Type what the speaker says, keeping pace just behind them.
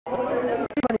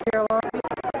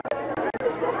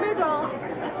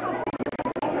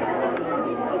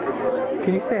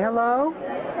Can you say hello?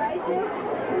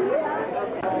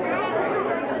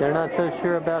 They're not so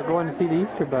sure about going to see the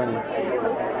Easter Bunny.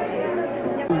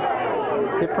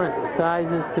 Different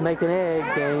sizes to make an egg,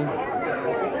 Dane.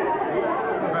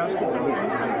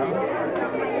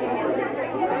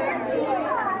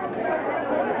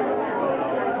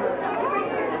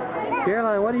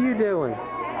 Caroline, what are you doing?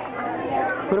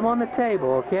 Put them on the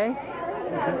table, okay?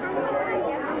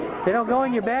 They don't go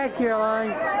in your bag,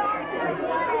 Caroline.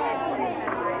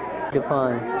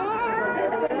 Define.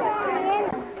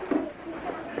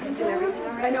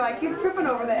 I know, I keep tripping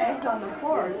over the eggs on the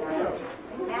floor.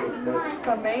 It's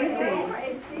amazing.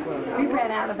 We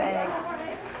ran out of eggs.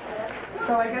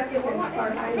 So I guess you can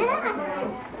start hiding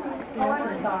now. Oh,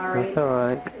 I'm sorry. That's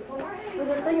alright. There's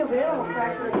a thing of little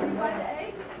crackers in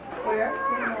Monday. Where?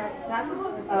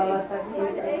 Oh, that's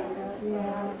huge egg.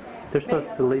 Yeah. They're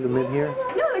supposed to leave them in here?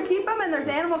 No, they keep them and there's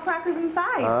animal crackers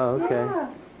inside. Oh, okay. Yeah.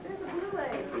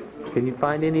 Can you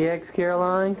find any eggs,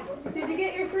 Caroline? Did you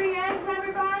get your 3 eggs,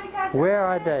 everybody? Where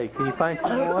are they? Can you find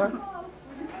some more?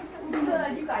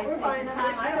 Good, you guys find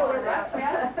time. I don't want to rush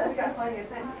yet. We got plenty of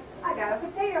time. I got a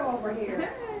potato over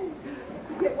here.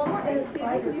 Get one more egg.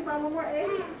 Can you find one more egg?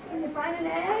 Can you find an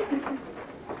egg?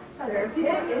 There's the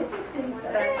egg. Interesting.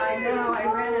 I know, I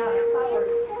ran out of colors.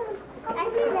 I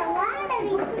see a lot of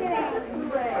Easter eggs.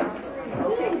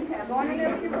 Okay, you have one to go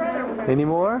with your brother. Any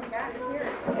more? Got it here.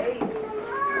 8.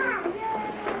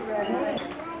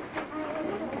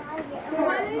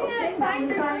 Find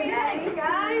your 3 eggs,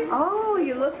 guys. Oh,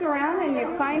 you look around and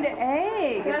you find an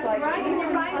egg. That's like, right. Can you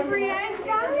find 3 eggs,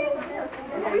 guys?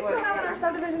 We still have in our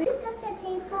subdivision.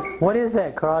 What is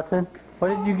that, Carlton? What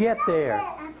did you get there?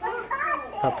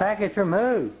 A package from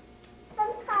who?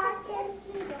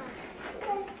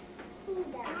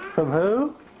 From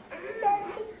who?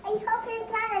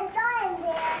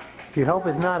 You hope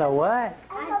it's not a what?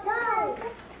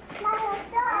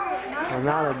 Or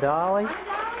not a dolly?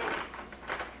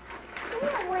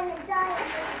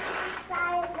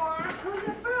 Who's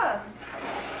it from?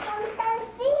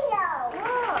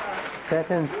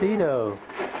 Tetancito.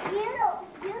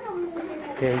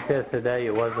 Yeah, he says today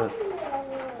it wasn't.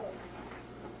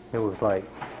 It was like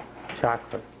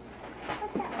chocolate.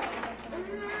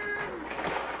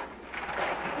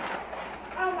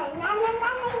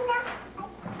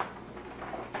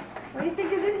 What do you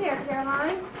think is in here,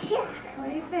 Caroline? What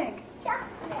do you think?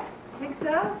 Think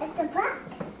so? It's a box.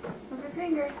 With your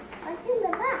fingers. What's in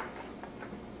the box?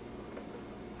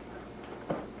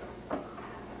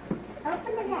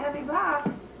 Open It's it a up. heavy box.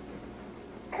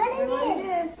 Cut it What in. it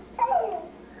is.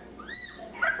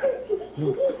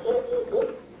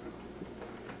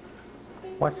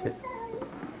 Watch it.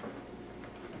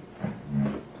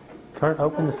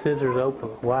 Open the scissors open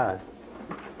wide.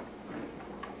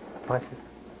 Watch it.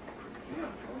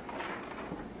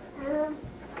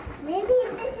 Maybe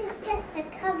this is just a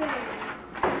cover.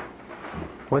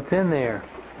 What's in there?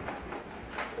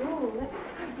 Ooh, let's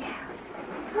find out.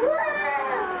 Whoa!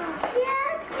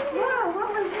 Check. Whoa, what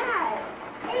was that?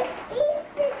 It's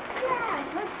Easter stuff.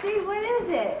 Let's see, what is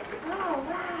it? Oh,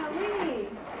 wow,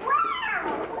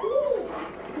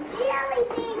 Jelly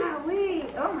beans.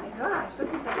 Wow, oh my gosh,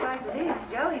 look at the size of these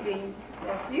jelly beans.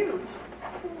 They're huge.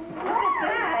 Look at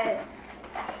that.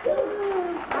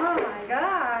 Oh my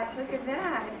gosh, look at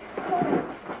that.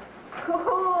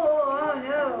 Oh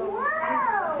no.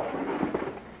 Whoa!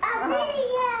 A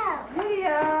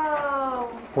Video.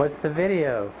 What's the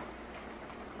video?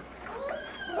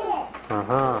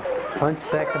 Uh-huh.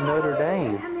 Hunchback of Notre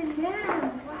Dame. M&M's.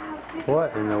 Wow.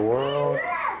 What in the world?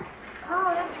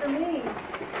 Oh, that's for me.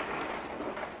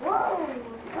 Whoa.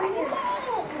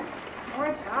 More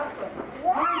chocolate.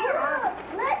 More chocolate.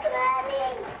 Look, Mommy.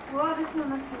 Whoa, this one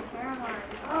must be Caroline.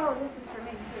 Oh, this is for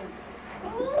me too. Me.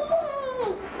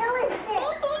 No, it's this.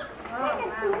 Oh, It's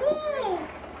wow. me.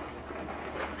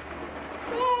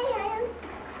 Yay, I am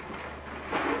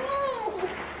me.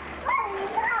 Mommy,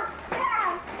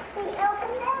 can we open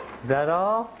this? Is that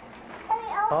all? Can we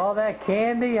open All that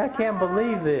candy? I can't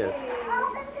believe this.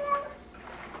 open them?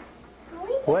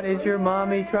 What is your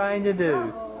mommy trying to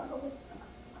do?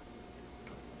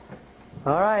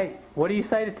 All right. What do you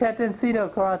say to Tetancito,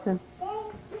 Carlton? Thank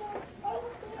you. Thank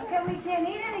you. Okay, we can't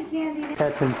eat any candy now.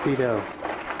 Tetancito.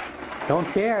 Don't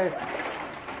tear it.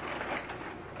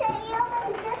 Can you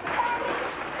open this one?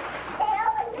 Can you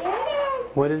open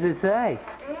this? What does it say?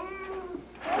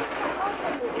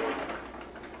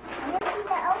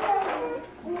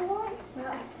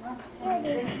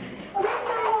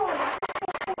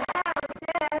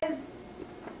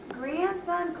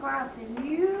 Grandson Carlton,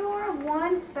 you are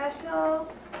one special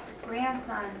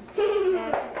grandson.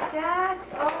 And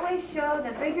Stats always show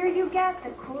the bigger you get, the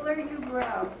cooler you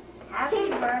grow. Happy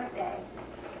birthday.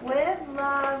 With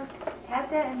love,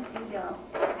 Teta and Fido.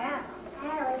 Yeah. I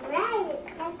was right. It's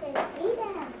Peppa and Fido.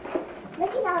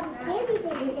 Look at all the candy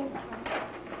that you just had.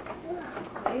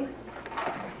 See?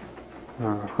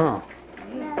 Uh-huh.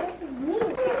 No, this is me.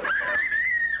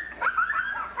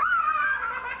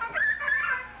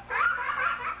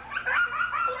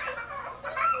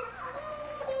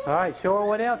 All right, show her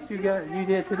what else you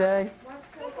did today.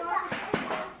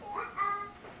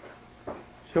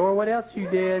 Show her what else you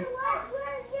did.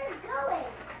 Where's yours going?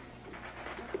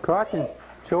 Carson,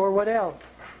 show her what else.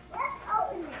 Let's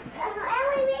open it. And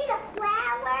we made a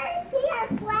flower. See our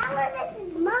flower? This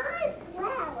is my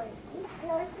flower. See?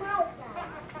 No, it's my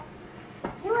flower.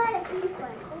 You want a pink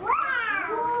one? Wow.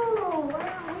 Oh,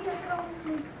 wow, we are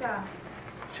going to stuff.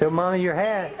 Show Mommy your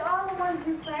hat. These all the ones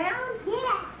you found?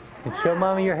 Yeah. And show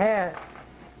Mommy your hat.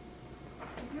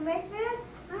 Did you make this?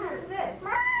 What is this?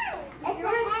 Mine. It's a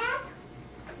hat.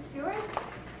 Is yours?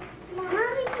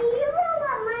 Mommy, can you roll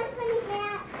up my funny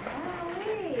hat? Oh,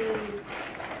 wait.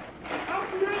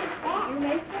 That's my hat. You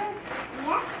make this?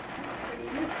 Yep. Pretty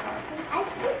neat, Carson. I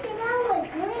stick it on with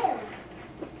glue.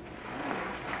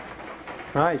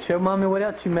 All right, show Mommy what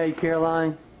else you made,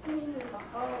 Caroline. Oh.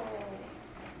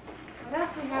 What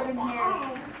else we have in here?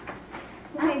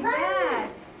 Who made that?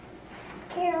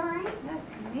 Caroline. That's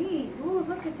neat. Ooh,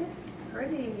 look at this.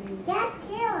 Pretty. That's The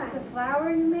Caroline. flower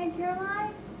you made,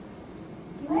 Caroline?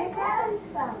 You Where's made that? that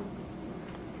from?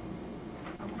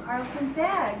 From Carlson's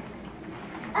bag.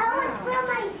 Oh, it's from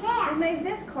my Who hat. made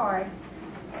this card?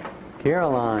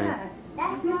 Caroline. Yeah.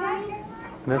 That's You made that, mine.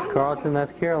 Caroline? That's Carlton,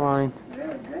 that's Caroline's.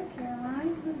 Really good,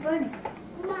 Caroline. Who's Bunny?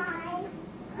 Mine.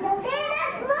 No,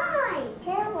 that's mine.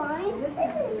 Caroline, this is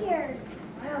yours.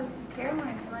 Wow, this is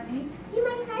Caroline's bunny. See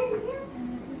my card in here? And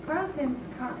this is Carlton's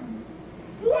cotton.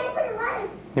 See, I put a lot of.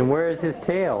 And where is his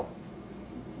tail?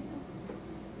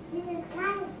 This is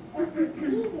kind of pieces.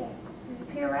 Is it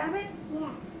Peter Rabbit?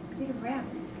 Yeah. Peter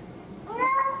Rabbit. No,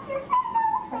 you're trying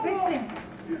to open it.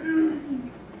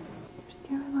 Listen.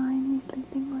 Caroline is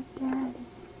sleeping with Daddy.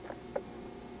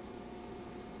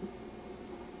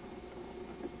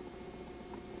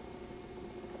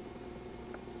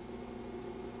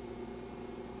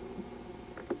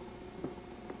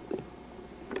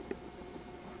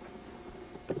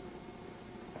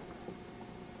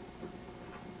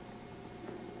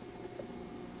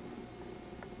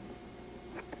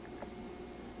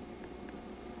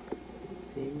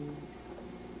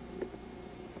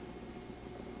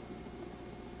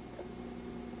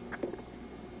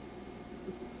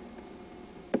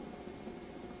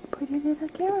 Pretty little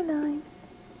Caroline.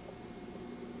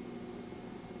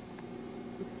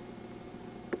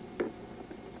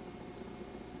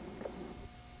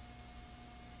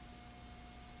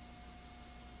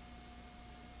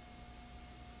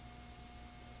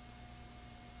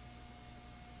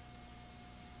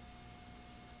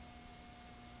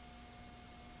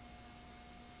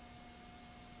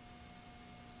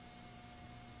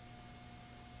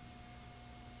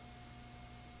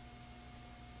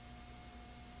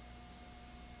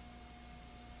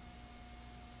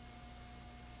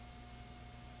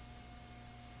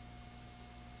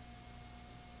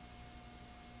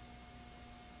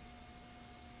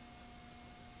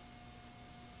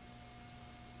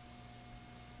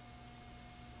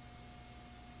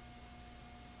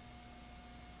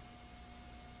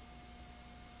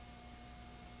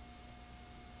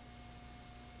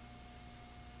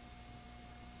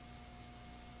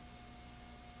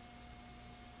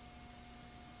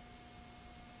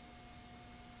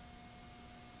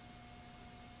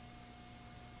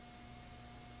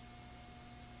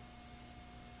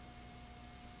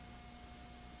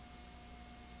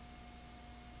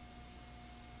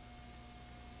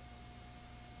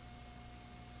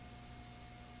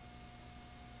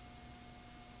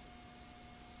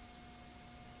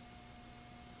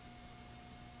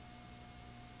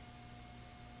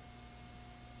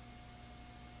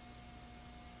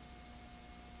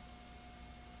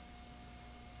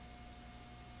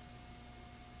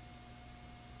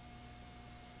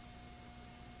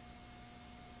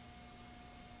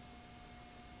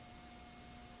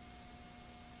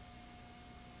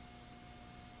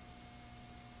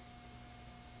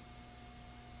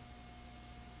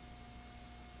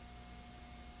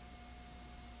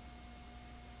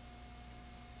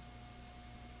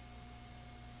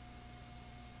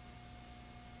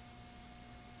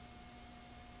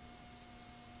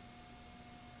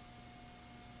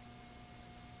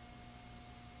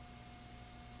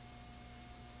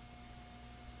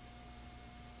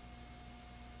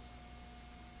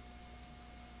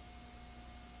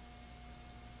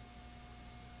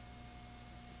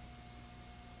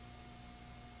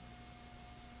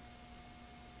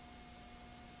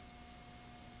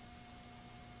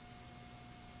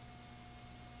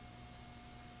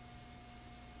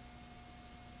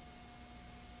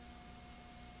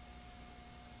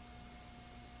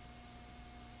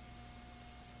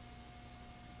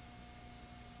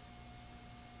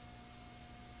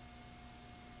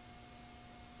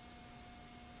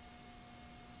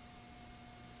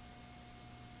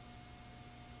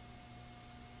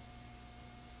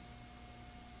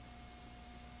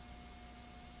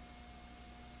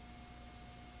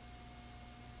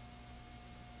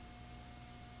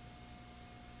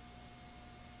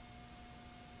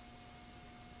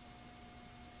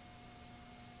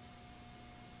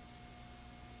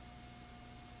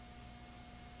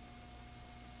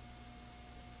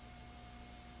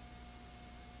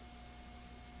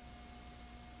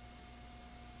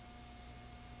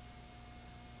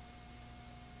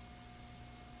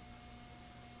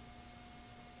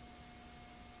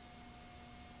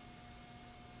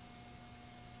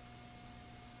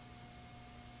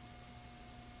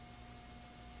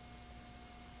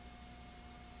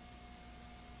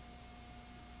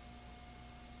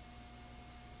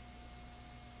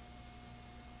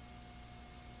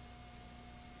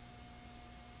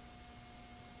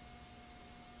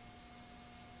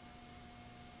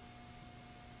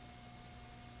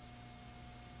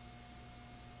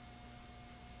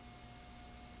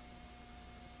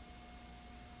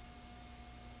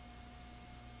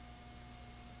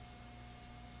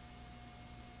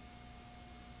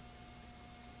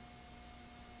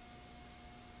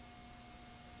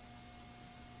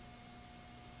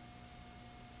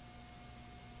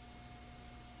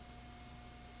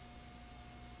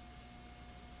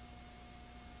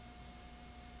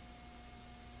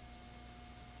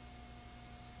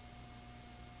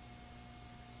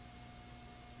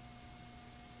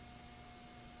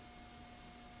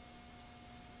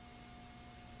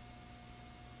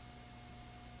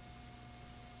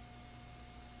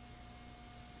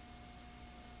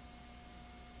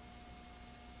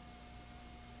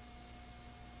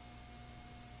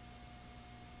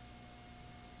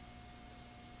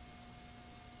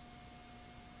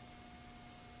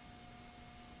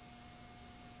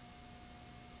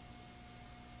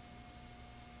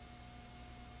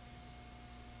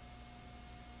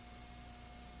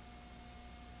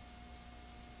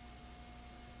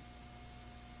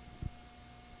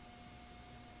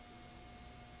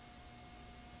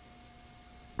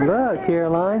 Look,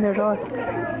 Caroline, there's Arthur.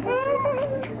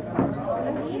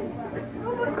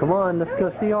 Come on, let's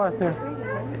go see Arthur.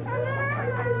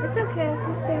 It's okay.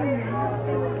 He's staring at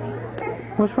me.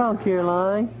 What's wrong,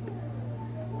 Caroline?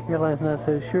 Caroline's not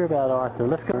so sure about Arthur.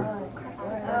 Let's go. Okay.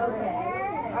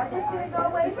 Arthur's gonna go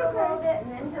away for a little bit,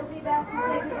 and then he'll be back to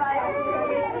say goodbye and we'll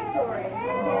read the story.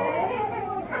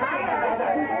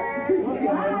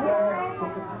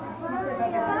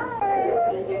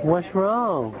 Okay? What's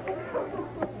wrong?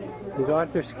 Is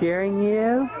Arthur scaring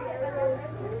you?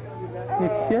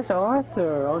 It's just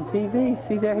Arthur on TV.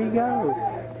 See, there he goes.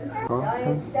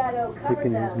 Carlton,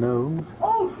 picking his nose.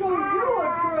 Oh, show you a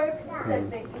trick, said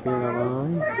Mickey.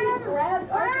 Caroline, He grabbed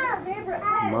Arthur's favorite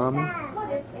hat Mommy, and put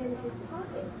it in his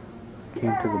pocket.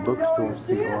 came to the bookstore to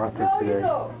see Arthur today.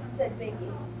 Said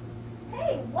Mickey.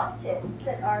 Hey, watch it,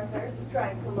 said Arthur,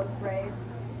 trying to look brave.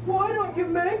 Why don't you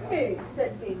make me?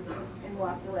 Said Mickey, and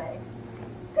walked away.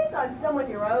 Pick on someone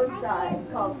your own size,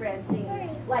 called Francine,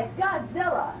 like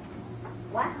Godzilla.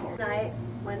 Wow. Night,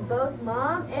 when both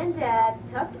Mom and Dad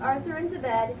tucked Arthur into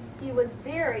bed, he was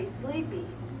very sleepy.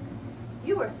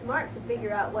 You were smart to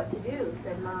figure out what to do,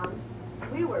 said Mom.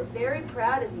 We were very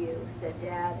proud of you, said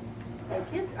Dad. They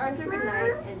kissed Arthur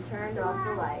goodnight and turned off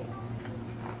the light.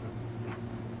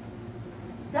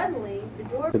 Suddenly, the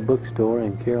door... The bookstore,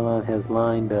 and Caroline has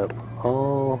lined up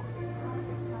all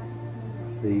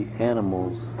the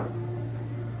animals.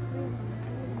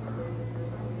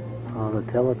 All the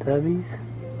Teletubbies,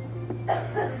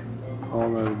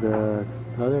 all of the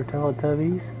other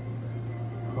Teletubbies,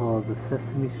 all of the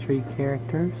Sesame Street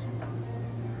characters.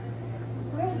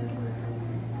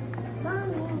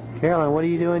 Caroline, what are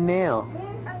you doing now?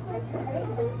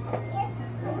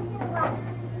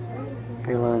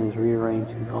 Caroline is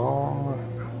rearranging all.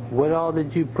 What all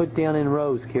did you put down in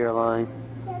rows, Caroline?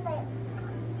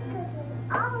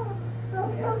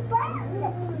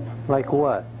 Like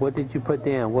what? What did you put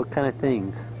down? What kind of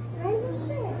things?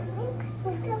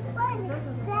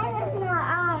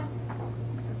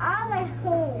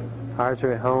 Ours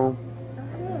are at home.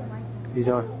 These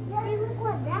are.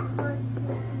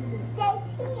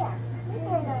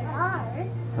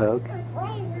 Okay.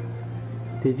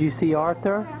 Did you see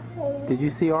Arthur? Did you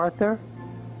see Arthur?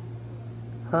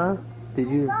 Huh? Did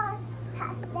you?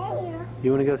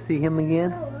 You want to go see him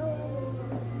again?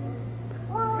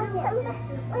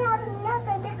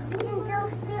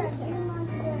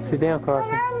 Sit down,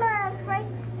 Carson.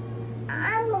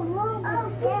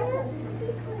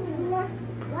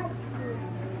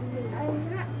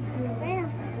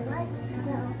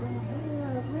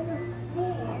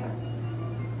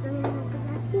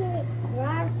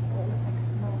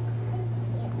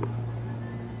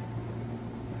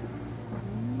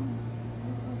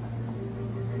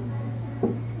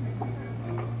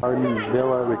 Arden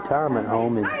Villa Retirement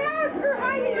Home is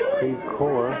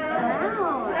decor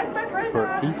for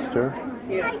Easter.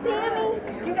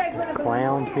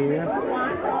 Clowns here.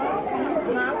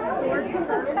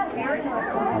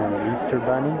 And an Easter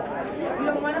bunny.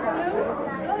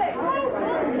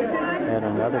 And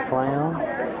another clown.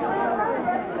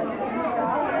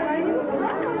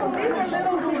 These are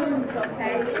little balloons,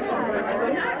 okay?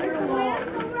 They're not your long.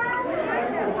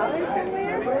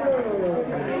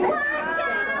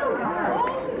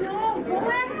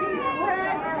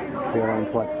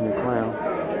 Caroline's watching the clown.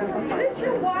 Is this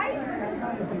your wife?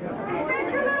 Is that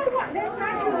your little wife? That's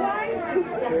not your wife?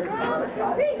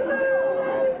 Big Lou!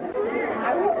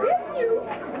 I will whip you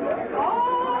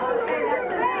all over your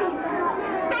face.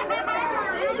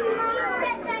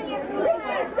 Please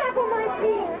don't step on my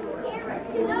feet.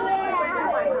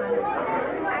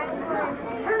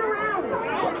 Turn around.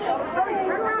 Hurry,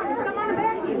 turn around. There's someone on the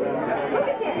back of you. Look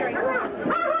at that. Turn around.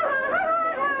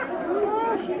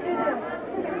 Oh, she did it.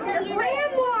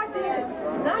 Grandma did.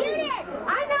 You did.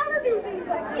 I never do things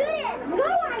like that. You did. No,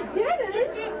 I didn't. You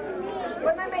did to me.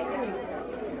 What am I making you?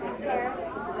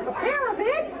 A pair of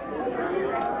eggs?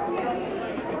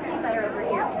 Better over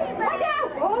here. Watch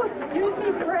out! Oh, excuse me,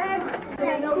 Fred. I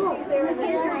know she's there.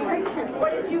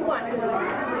 What did you want? Go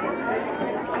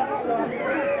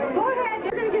ahead.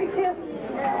 You're going to get a kiss.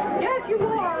 Yes, you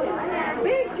are.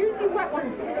 Big, juicy, wet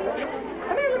ones.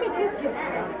 Come here, let me kiss you.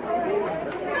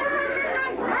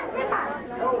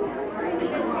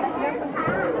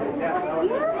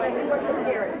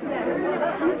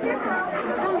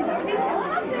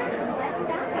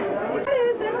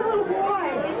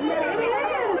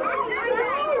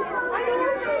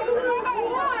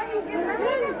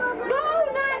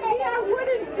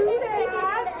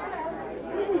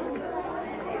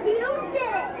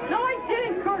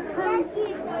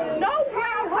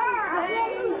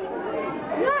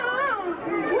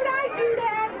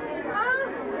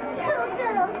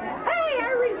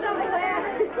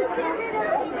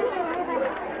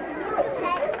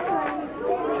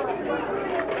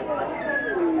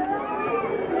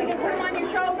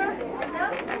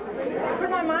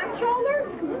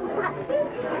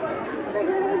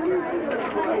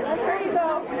 There you go.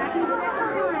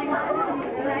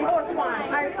 Oh, it's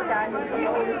fine. I forgot.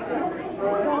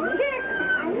 Don't kick.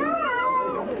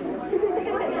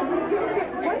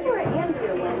 What's your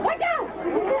Andrew? Watch out!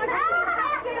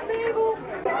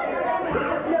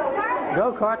 Go,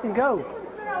 Carson, go.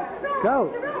 Go.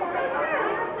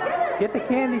 Get the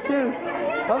candy, too.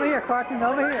 Over here, Carson,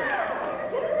 over here.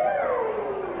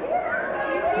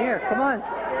 Here, come on.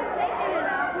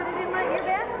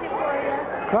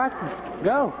 Carson,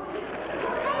 go.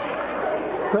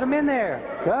 Put them in there.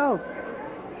 Go.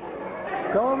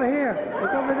 Go over here.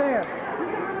 Look over there.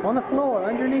 On the floor,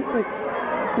 underneath the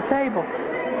table.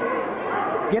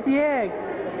 Get the eggs.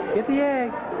 Get the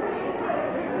eggs.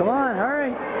 Come on,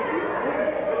 hurry.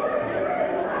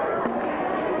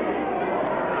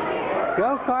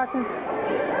 Go, Carson.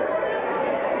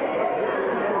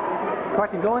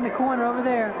 Carson, go in the corner over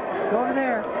there. Go over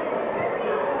there.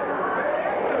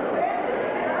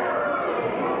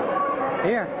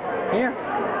 Here. Here.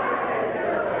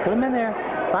 Put them in there.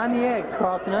 Find the eggs,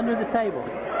 Carson, under the table.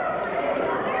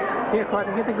 Here,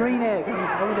 Carson, get the green egg.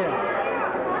 Over there.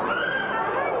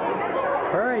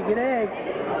 Hurry, get eggs.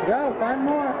 Go, find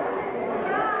more.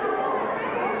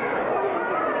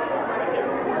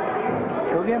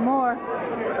 Go get more.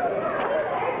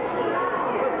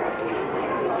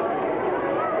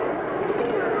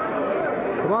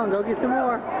 Come on, go get some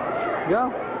more.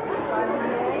 Go.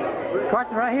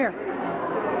 Carson, right here.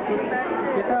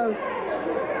 Get those.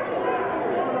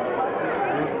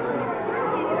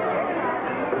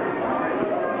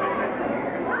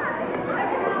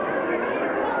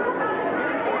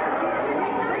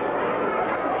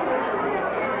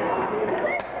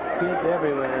 Kids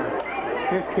everywhere.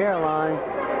 Here's Caroline.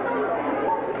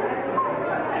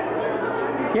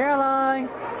 Caroline!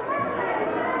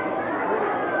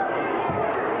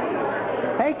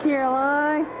 Hey,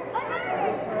 Caroline!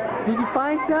 Did you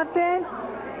find something?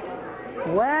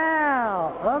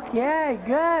 Wow! Okay,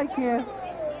 good, kid.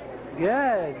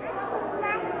 Good.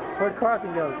 Where'd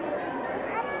Carson go?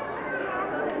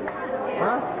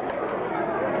 Huh?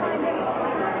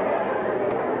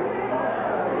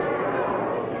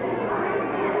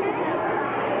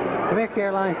 Come here,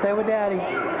 Caroline. Stay with Daddy.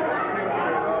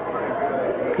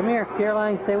 Come here,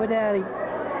 Caroline. Stay with Daddy.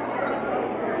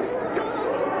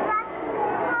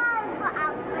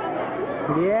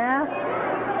 Yeah?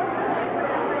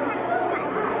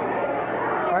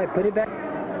 All right, put it back.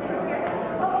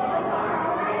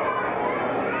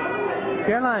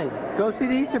 Caroline, go see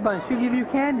the Easter Bunny. She'll give you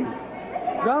candy.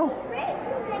 Go.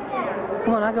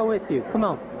 Come on, I'll go with you. Come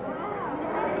on.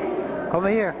 Over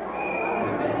here.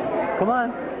 Come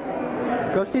on.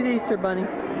 Go see the Easter Bunny.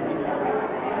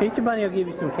 Easter Bunny will give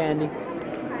you some candy.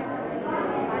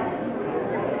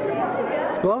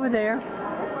 Go over there.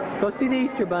 Go see the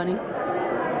Easter Bunny.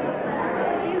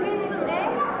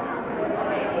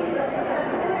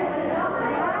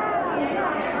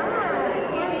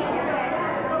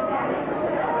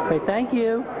 Say thank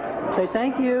you. Say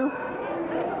thank you.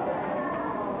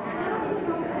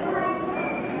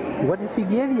 What did she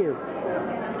give you?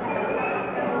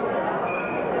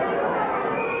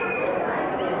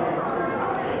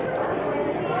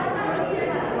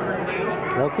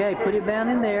 Okay, put it down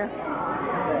in there.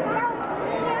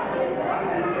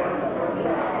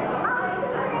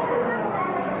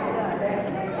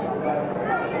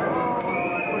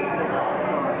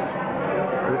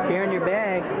 You're carrying your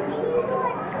bag.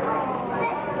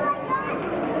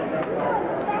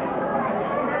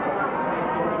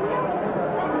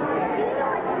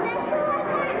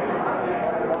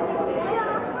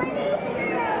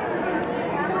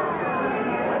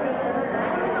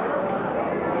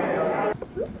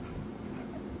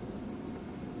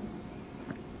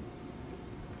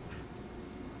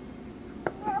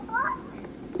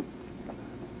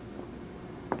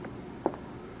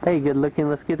 Hey, good looking.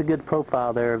 Let's get a good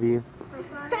profile there of you.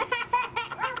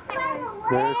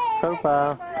 There's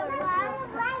profile.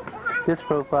 This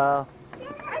profile.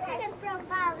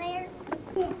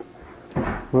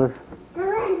 Look.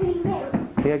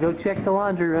 Yeah, go check the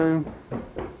laundry room. The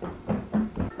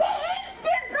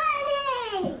Easter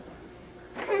Bunny!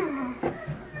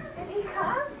 Did he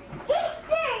come?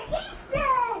 Easter!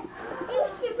 Easter!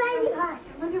 Easter Bunny! Gosh,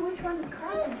 I wonder which one is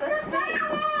coming. Easter Bunny!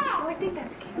 Oh, I think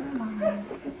that's Caroline. Mine!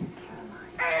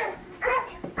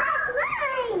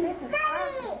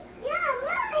 Daddy! Yeah,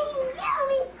 mine!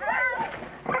 Yummy!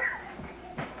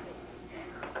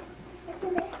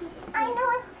 I know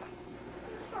it.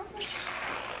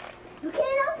 You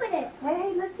can't open it. Hey,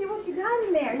 let's see what you got.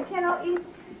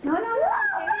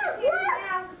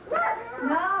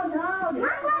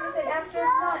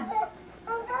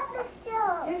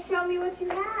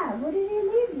 have? What did he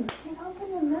leave you? Can't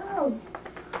open the mouth.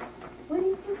 What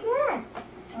did you get?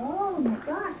 Oh my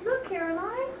gosh. Look,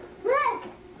 Caroline. Look!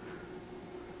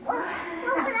 Look what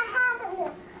I have in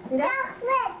here. Did I?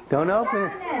 Chocolate! Don't open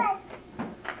it. Chocolate!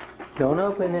 Don't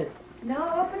open it. No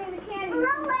opening the candy. No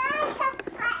way!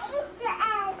 I Easter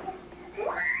egg!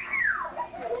 Wow! This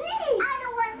is neat! I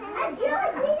don't want to. I do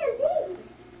like me and these.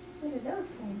 What are those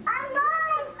things? I'm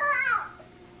lollipop!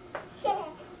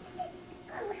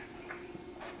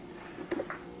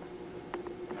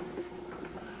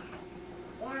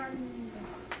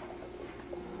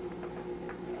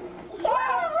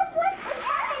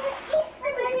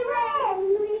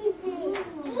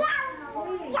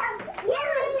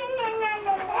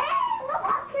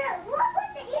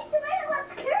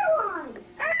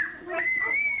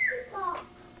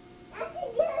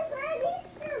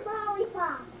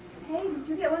 Hey, did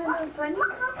you get one of those bunnies?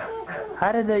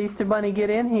 How did the Easter Bunny get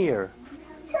in here?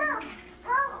 I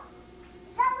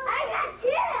got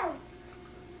two!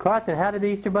 Carson, how did the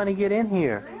Easter Bunny get in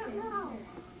here?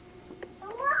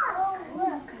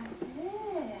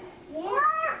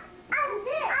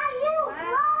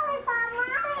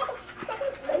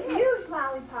 Huge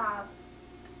lollipop.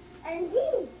 And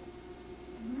these.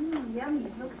 Yummy.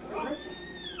 Looks delicious.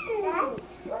 That's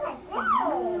what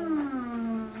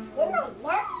Mmm.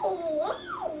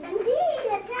 And these,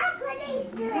 a chocolate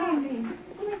Easter egg. Yummy.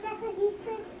 And a chocolate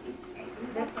Easter egg.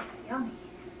 That looks yummy.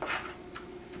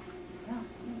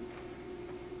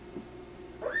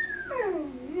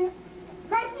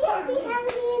 But yet we have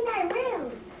to be in our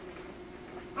rooms.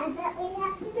 I bet we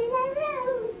have to be in our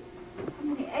rooms. How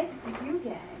many eggs did you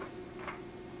get?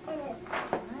 I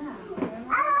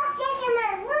Wow. want to get in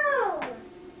my room.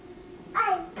 I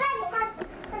bet it has to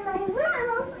be in my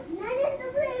room. None in the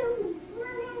rooms.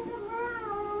 None in the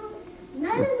rooms.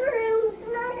 None in the rooms.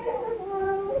 None in the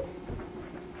rooms.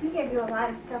 He gave you a lot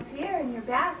of stuff here in your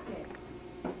basket.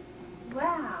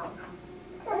 Wow.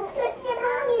 Let's go see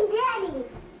Mommy and Daddy.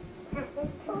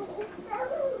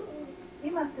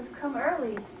 You must have come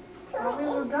early while we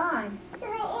were gone. Can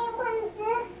I eat one of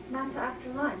this? Not till after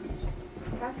lunch.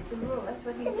 That's the rule. That's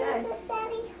what he Can you said. eat this,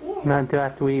 Daddy? Not until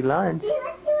after we eat lunch.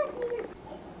 Let's do it.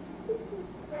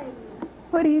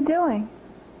 What are you doing?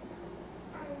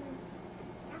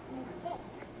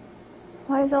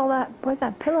 Why is all that? Why's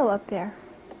that pillow up there?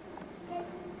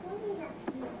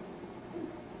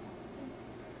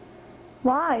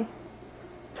 Why?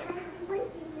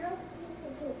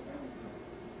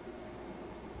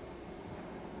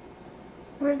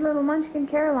 Where's little Munchkin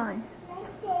Caroline?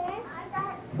 Right there. I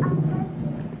got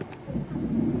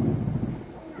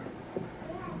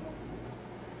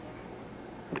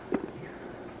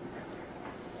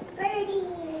Birdie.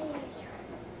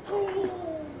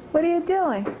 What are you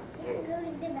doing? Here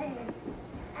goes the bird.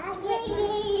 I got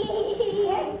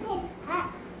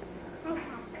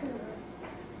cool.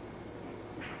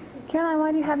 Caroline,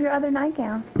 why do you have your other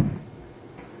nightgown?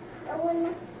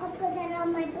 I'll put that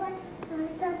on my butt so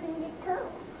it doesn't get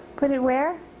cold. Put it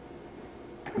where?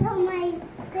 Put on my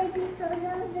baby so it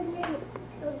doesn't get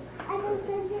cold. I don't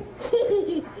do this.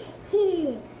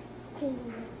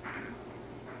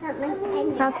 Not my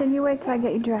penny. Carlton, you wait till I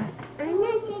get you dressed. I'm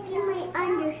not taking my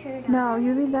undershirt off. No,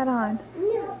 you leave that on.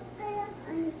 No.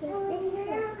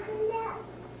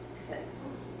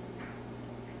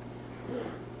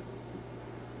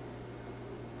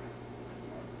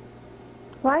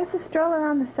 Why is the stroller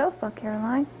on the sofa,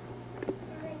 Caroline?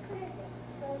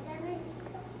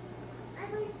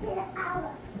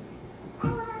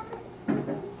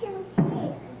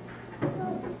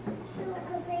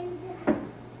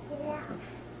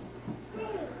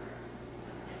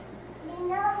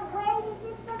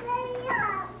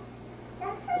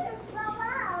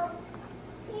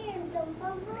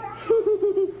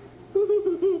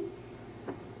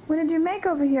 What did you make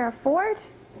over here? A fort?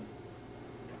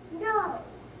 No.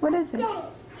 What is it? Gate.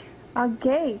 A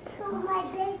gate. So my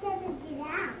bed doesn't get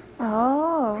out.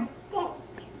 Oh,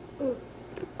 Gate.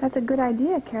 that's a good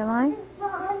idea, Caroline. It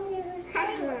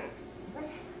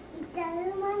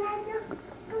doesn't want to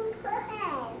go for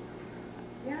head.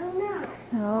 No.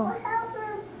 Oh. We'll help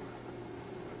her.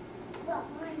 What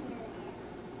one is it?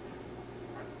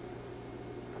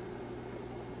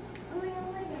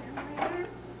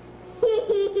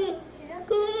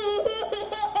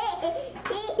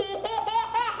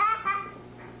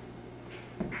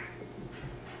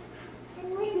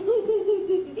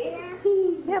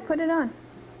 Yeah, put it on.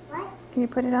 What? Can you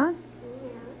put it on? No.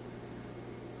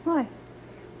 Why?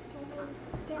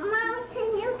 Mom,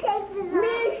 can you take this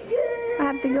off? I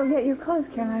have to go get your clothes,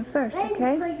 Caroline, first,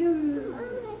 okay?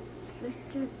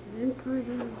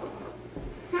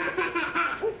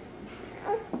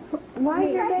 Why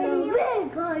is your baby?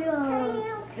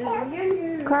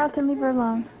 Carlton, leave her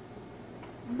alone.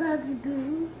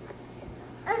 Bugaboo.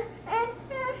 Can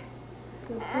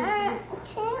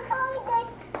you help me take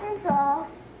this off?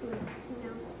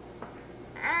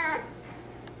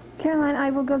 Caroline,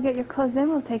 I will go get your clothes, then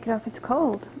we'll take it off. It's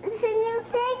cold. Can you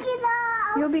take it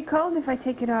off? You'll be cold if I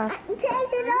take it off. Take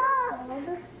it off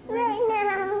right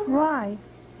now. Why?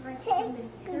 Because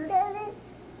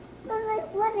I'm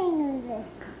sweating in this.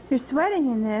 You're sweating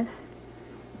in this?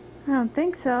 I don't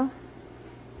think so.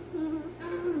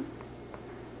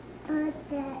 Put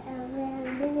that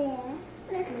around there.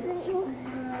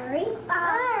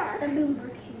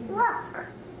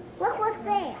 Look what's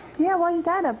there. Yeah, why is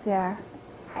that up there?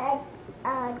 A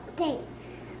gate.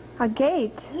 A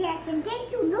gate? Yes, a gate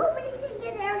so nobody can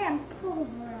get out and pull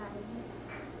her out of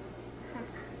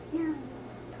it. No,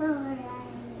 pull her out of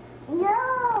it.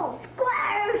 No!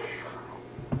 Splash!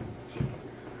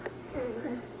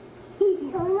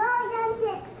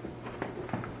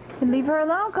 Leave her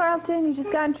alone, Carlton. You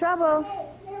just got in trouble.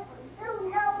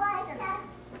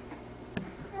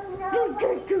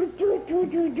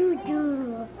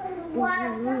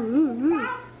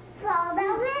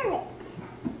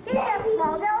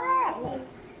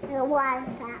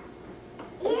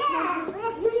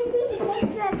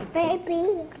 Baby.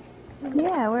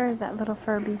 Yeah, where is that little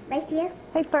Furby? Right here.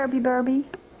 Hey, Furby Burby.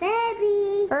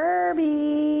 Baby.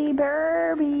 Furby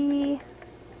Burby.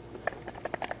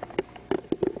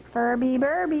 Furby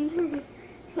Burby.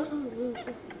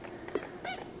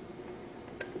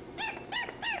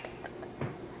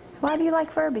 Why do you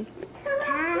like Furby?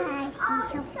 Hi,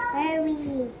 she's so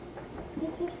furry.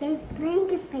 This is his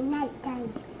blanket for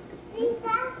nighttime. See,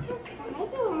 that's the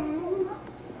spider.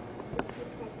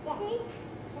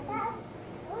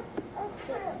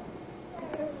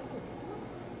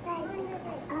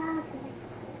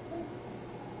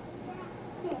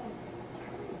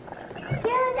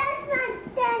 Yeah, that's not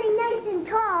standing nice and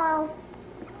tall.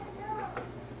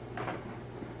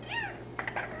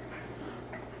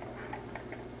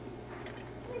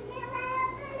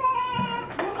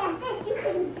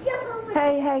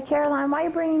 Hey, Caroline, why are you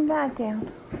bringing that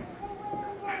down?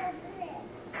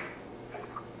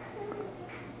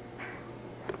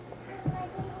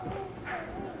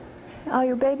 Oh,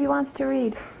 your baby wants to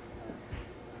read.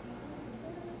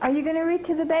 Are you going to read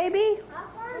to the baby?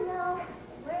 No.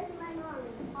 Where's my mom?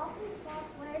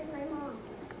 Where's my mom?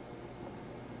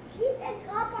 She said,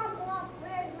 "Up on block,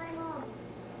 where's my mom?"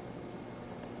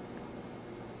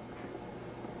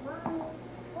 Mommy,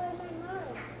 where's my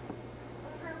mom?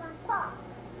 I'm on top.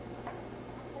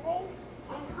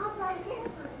 And hop on here.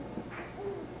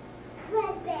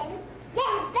 Where's Betty?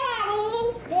 There's Betty!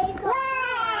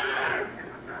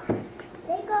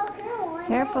 They go through.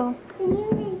 Careful. Can you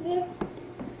read this?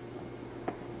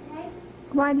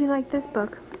 Why do you like this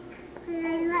book? I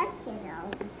like it all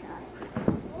the time.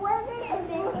 What is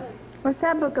it? What's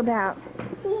that book about?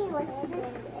 See what it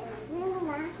is.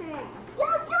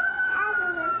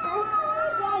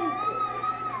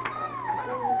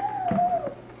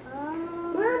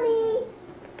 Mommy!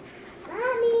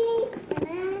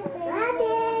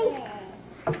 Mommy!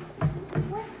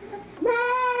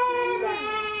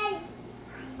 Mommy!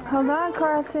 Hold on,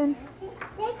 Carlton.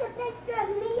 Take a picture of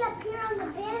me up here on the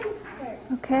banister.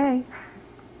 Okay.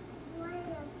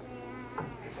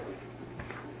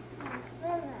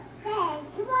 Hey,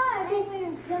 come on, this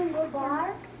is Jungle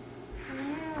Bar.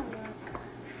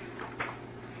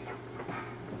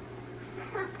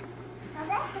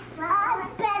 I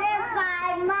better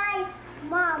find my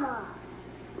mama.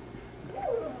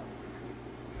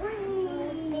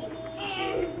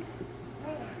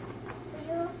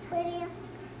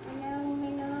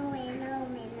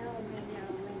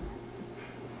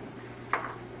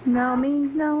 No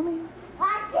means no means.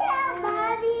 Watch out,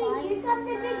 Bobby! Here comes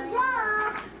the big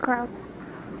dog! Carlton.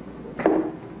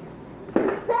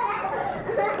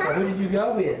 Who did you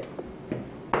go with?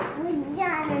 With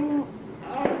John and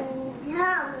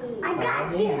Tommy. I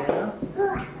got Me, you! yeah.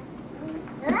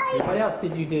 What else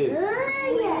did you do?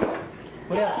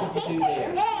 What else did you do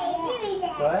there? Hey, give me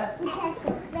that. What?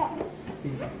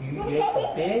 Did you get some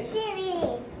fish? Give me.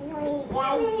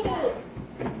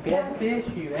 You fed fish?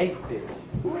 You ate fish?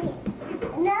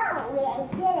 No, we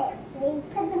did. We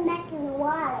put them back in the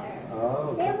water.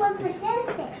 Oh. They were for 10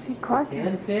 fish. Of course.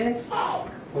 10 fish?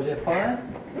 Was it fun?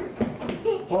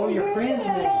 What were your friends'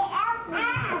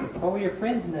 names? What were your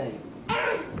friends' names?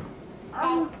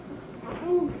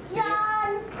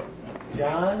 John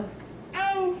John?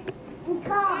 and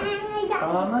Tommy.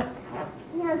 Thomas?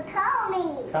 No,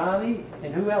 Tommy. Tommy?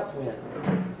 And who else went?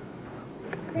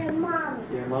 Their mommy.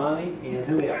 Your mommy? And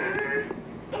who else?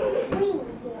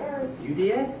 You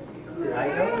did? Did I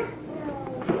go?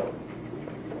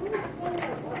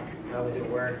 How was it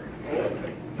work?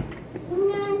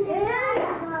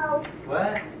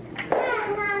 What?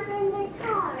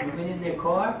 You've been in their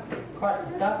car?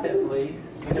 Carson, stop that, please.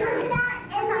 I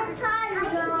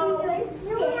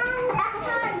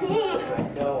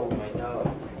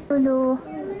know. Lulu.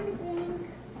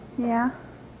 Yeah?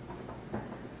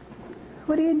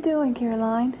 What are you doing,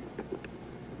 Caroline?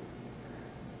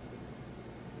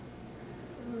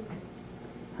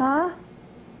 Huh?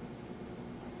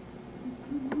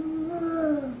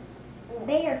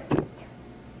 Bare feet.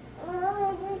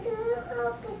 Oh,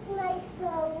 it's my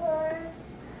stroller.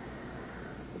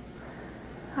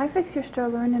 I'll fix your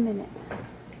stroller in a minute.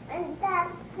 And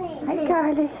that's it. Hi,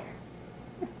 Carly.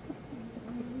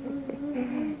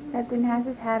 Ethan has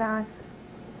his hat on.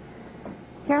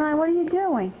 Caroline, what are you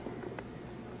doing?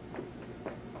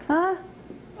 Huh?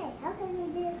 Hey, how come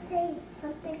you didn't say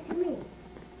something to me?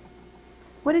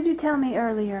 What did you tell me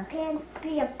earlier? Pants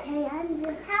be a pants.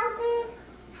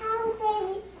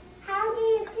 How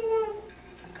did you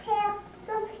tell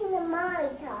something to Mommy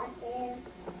talking?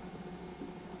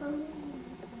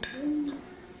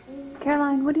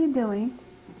 Caroline, what are you doing?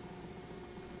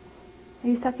 Are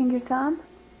you sucking your thumb?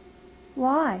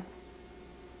 Why?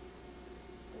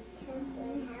 Because I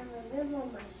have a rib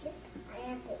on my hip, I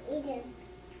have to eat it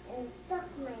and suck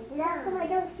my thumb. How come I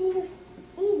don't see you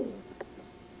eating?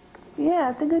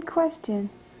 Yeah, it's a good question.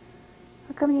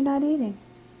 How come you're not eating?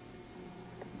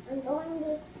 I'm going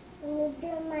to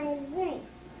do my drink.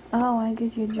 Oh, I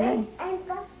get you a drink. And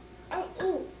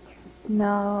eat.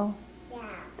 No. Yeah.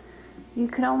 You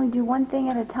can only do one thing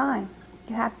at a time.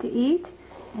 You have to eat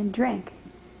and drink.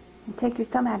 And take your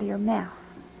thumb out of your mouth.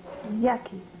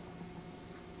 Yucky.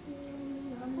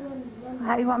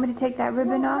 How do you want me to take that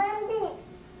ribbon off?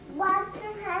 What's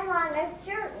your hand on a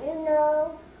shirt, you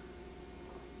know?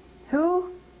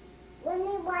 Who? When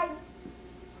he wipes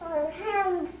her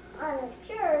hands on a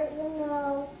shirt, you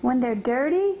know. When they're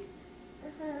dirty?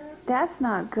 Uh-huh. That's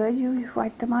not good. You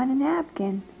wipe them on a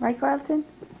napkin. Right, Carlton?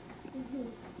 Mm-hmm.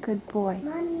 Good boy.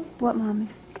 Mommy, What, Mommy?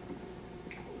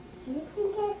 do you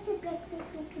think after breakfast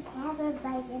we could have a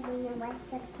vitamin and watch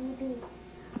some TV?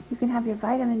 You can have your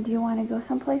vitamin. Do you want to go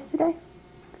someplace today?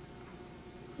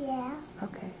 Yeah.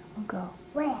 Okay, we'll go.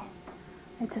 Where?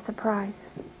 It's a surprise.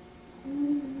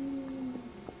 Mm.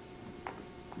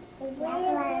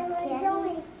 Where are we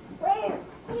going? Where are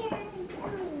we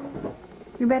going?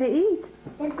 You better eat.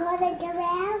 They're gonna go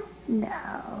out?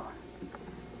 No.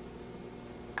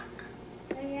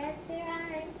 Yes, they're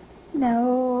on.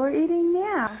 No, we're eating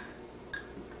now.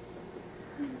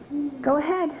 Go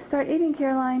ahead. Start eating,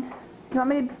 Caroline. You want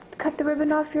me to cut the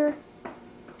ribbon off your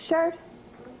shirt?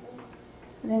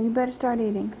 Then you better start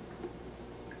eating.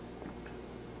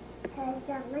 Because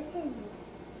don't listen to me.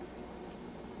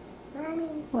 Mommy.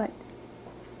 What?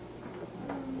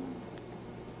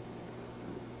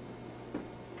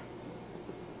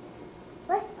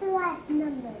 What's the last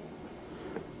number?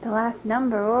 The last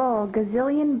number. Oh,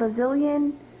 gazillion,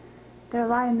 bazillion. There are a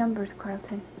lot of numbers,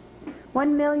 Carlton.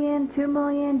 1 million, 2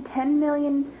 million, 10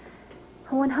 million,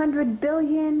 100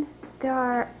 billion. There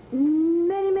are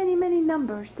many, many, many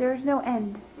numbers. There's no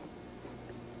end.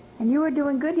 And you were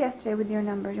doing good yesterday with your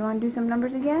numbers. You want to do some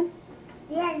numbers again?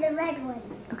 Yeah, the red one.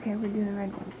 Okay, we'll do the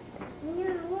red one.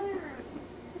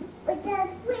 Because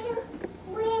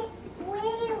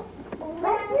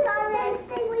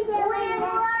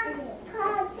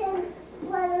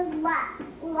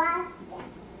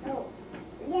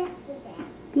yesterday.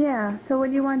 Yeah, so what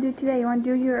do you want to do today? You want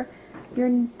to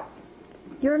do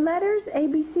your letters,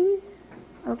 ABCs?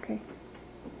 Okay.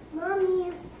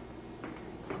 Mommy,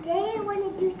 today I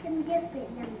want to do some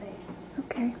different numbers.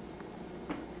 Okay.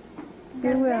 The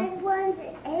You will. red ones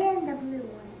and the blue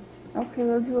ones. Okay,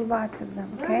 we'll do lots of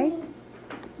them, okay?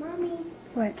 Mommy,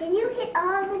 What? can you get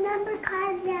all the number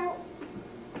cards out?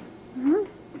 Mm-hmm.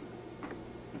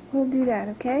 We'll do that,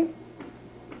 okay?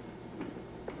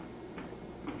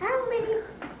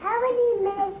 How many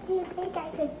minutes do you think I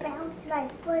could bounce my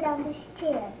foot on this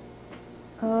chair?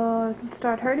 Oh, it'll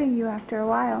start hurting you after a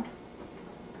while.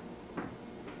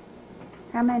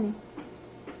 How many?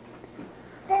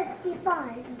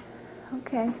 55.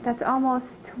 Okay, that's almost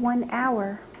 1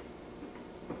 hour.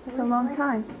 That's a long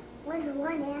time. What's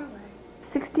 1 hour?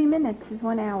 60 minutes is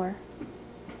 1 hour.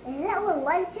 Is that what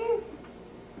lunch is?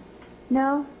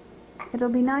 No, it'll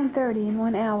be 9:30 in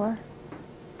 1 hour.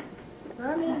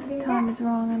 Mommy, is Time that is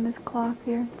wrong on this clock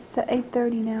here. It's at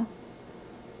 8:30 now.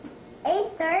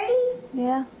 8:30?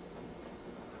 Yeah?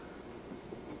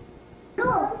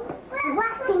 Go!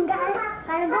 Walking, guys.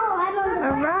 Gotta go. I don't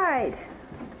know. All right.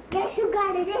 Guess who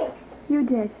got it in? You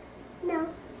did. No.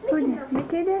 Who Mickey did? Mouse.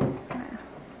 Mickey did?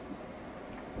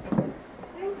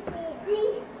 See?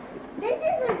 This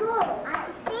is a goal. I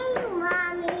see you,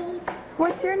 Mommy.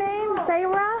 What's your name?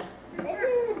 Sarah? This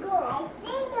is a goal. I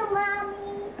see you,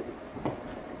 Mommy.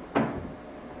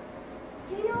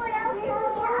 Do you know what else is a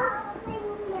goal?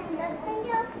 Nothing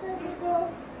else is a goal.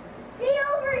 See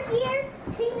over here?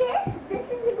 See this? This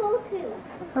is a goal too.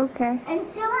 Okay. And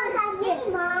so is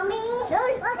me, Mommy.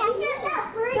 Look at that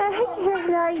free goal. Here,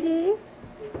 lady.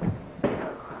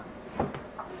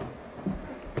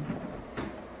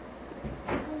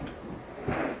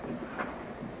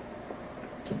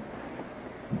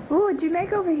 Ooh, what'd you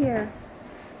make over here?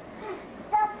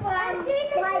 Stuff for my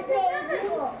baby.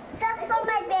 Stuff for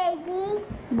my baby.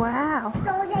 Wow.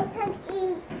 So they can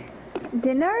eat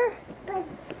Dinner? but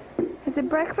Is it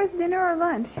breakfast, dinner, or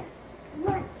lunch?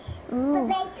 lunch. But Ooh.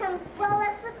 they can fill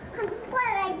it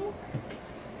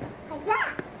like that.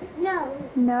 No.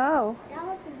 No. That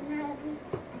was not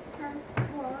a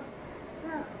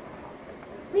no.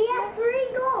 We have 3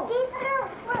 goals. These are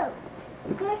fruit.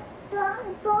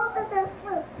 Those are the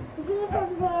fruit. These are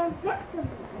the vegetables.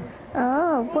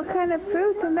 Oh, what kind of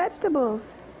fruits and vegetables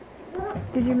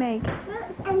did you make?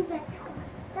 Fruit and vegetables.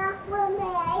 That's what they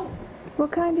ate.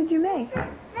 What kind did you make? Then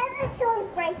I showed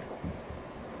bracelets.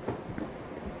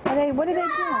 What are they doing?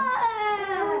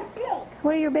 Now it's big.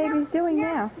 What are your babies doing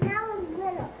now? Now it's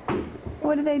little.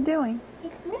 What are they doing?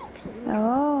 It's mixing.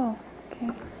 Oh, okay.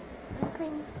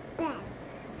 Open that.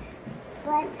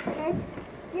 But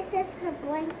this is her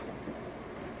blanket.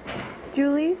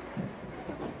 Julie's?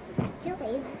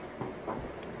 Julie.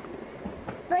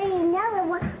 But another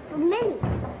one for Minnie.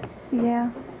 Yeah.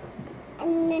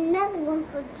 And another one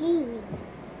for Jeannie.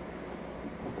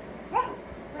 That's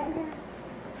one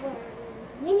for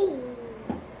Minnie.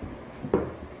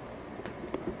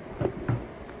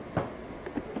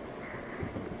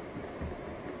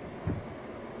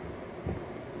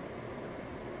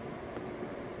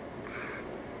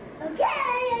 Okay,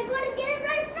 I'm going to get it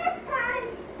right this time.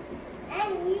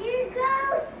 And here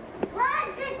goes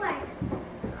one big one.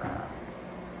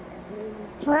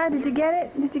 Wow, did you get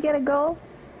it? Did you get a goal?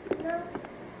 No.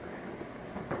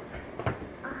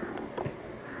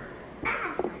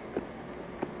 Ah.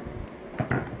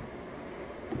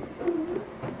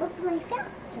 Look like that.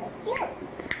 Here.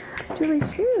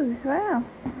 Julie's shoes, wow.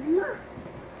 Mom,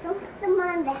 don't put them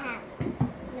on the hat.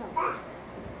 No. Ah.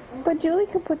 But Julie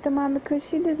could put them on because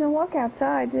she doesn't walk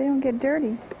outside. They don't get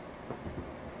dirty.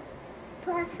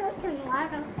 Plus, I can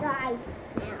walk outside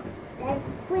now.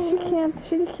 That's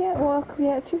She can't walk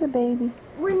yet. She's a baby.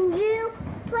 when you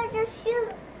put your shoe,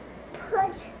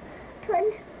 put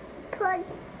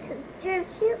your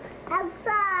shoe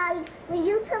outside. When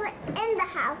you put it in the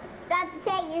house, you have to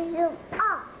take your shoe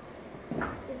off.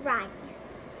 Right.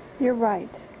 You're right.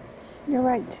 You're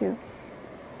right, too.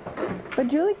 But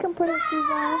Julie can put her shoes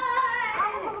on.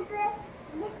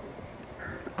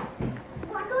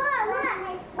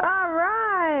 All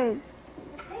right.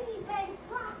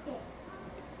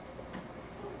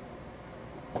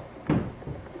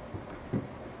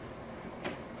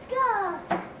 Let's go.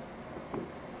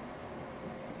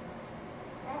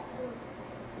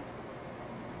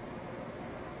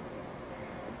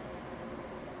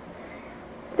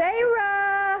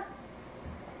 Sarah!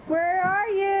 Where are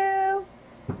you?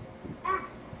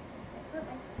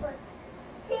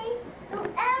 See,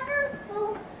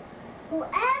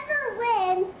 whoever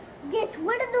wins gets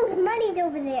one of those monies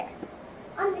over there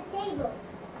on the table.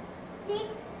 See,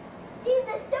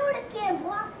 the soda can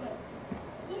block it.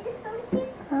 See the soda can?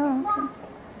 Oh, Block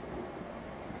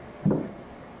okay.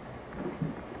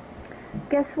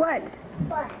 Guess what? it.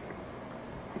 But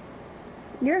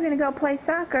You're going to go play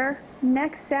soccer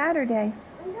next Saturday.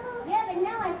 yeah, but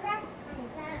now I'm practicing.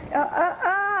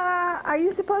 Are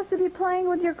you supposed to be playing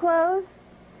with your clothes?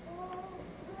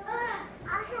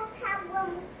 I have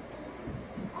one.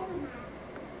 I don't have.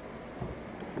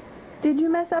 Did you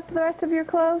mess up the rest of your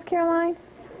clothes, Caroline?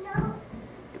 No.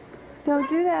 Don't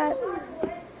do that. What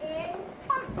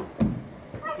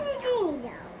did Jeannie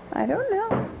know? I don't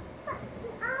know.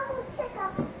 I'll check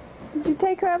up. Did you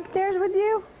take her upstairs with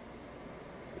you?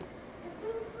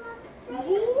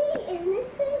 Jeannie is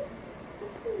missing.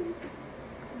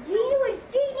 Jeannie, was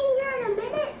Jeannie here in a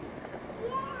minute?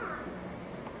 Yeah.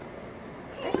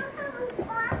 Can you come and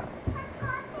watch her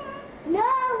talking? No,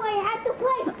 I have to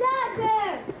play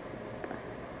soccer.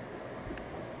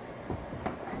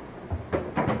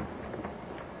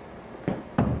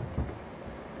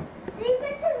 See,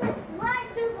 Vincent, let's slide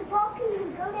through the balcony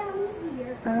and go down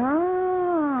easier.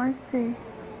 Oh, I see.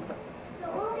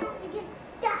 So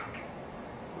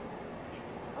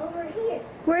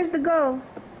Where's the goal?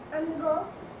 I'm gonna go.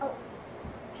 Oh,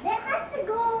 that has to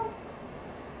go.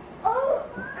 Oh,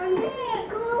 and this is a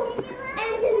goal,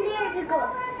 and then there's a goal.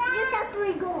 You just have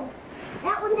 3 goals.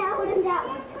 That one, and that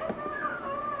one.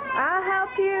 I'll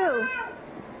help you.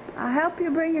 I'll help you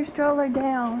bring your stroller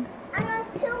down. I'm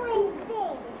not doing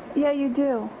things. Yeah, you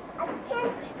do. I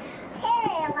can't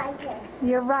carry it like this.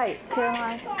 You're right,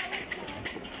 Caroline.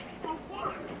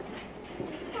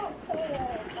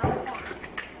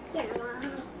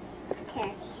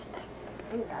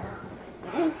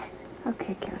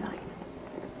 Okay, Caroline.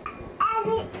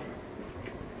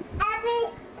 Every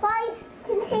place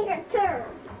can take a turn.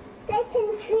 They can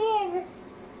turn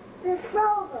the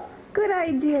shoulder. Good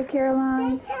idea, They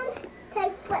Caroline. can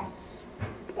take flips.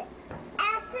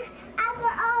 After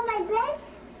all my bets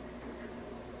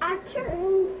are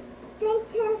turned, they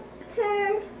can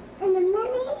turn in the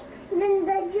mini, then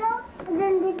the Joe,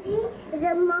 then the G,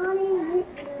 the Mommy,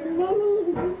 the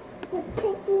mini, the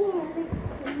Picky,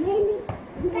 and the mini,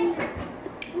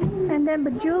 And then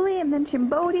Bajuli, and then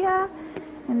Cambodia,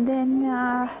 and then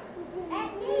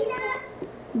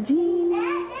Jean.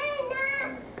 Nina,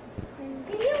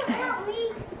 can you help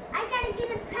me? I gotta get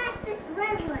it past this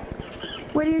red one.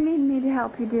 What do you need me to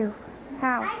help you do?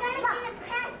 How? I gotta get it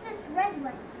past this red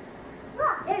one.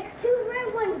 Look, there's 2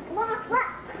 red ones blocked.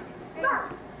 Look,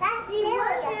 that's the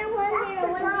one there, one there,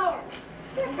 one there.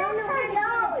 I don't know where to get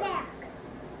it back.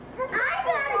 I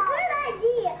got a good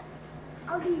idea.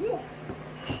 I'll do this.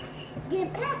 Get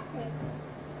it past it.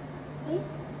 See?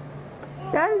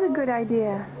 That is a good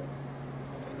idea.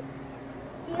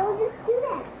 You'll just do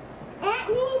that. Aunt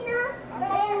Nina, and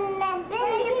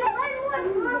then you get one more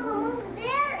glove over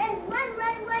there and one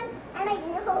red one, and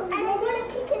I'm gonna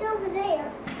kick it over there.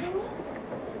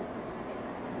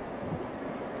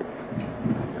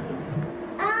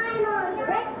 I'm on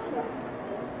rectangle.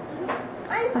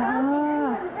 I'm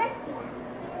on rectangle.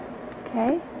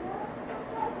 Okay.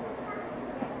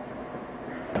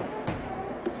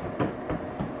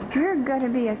 You're going to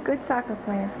be a good soccer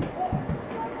player.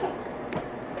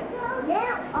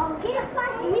 Now I'll get a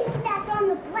plastic Mickey that's on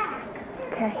the black.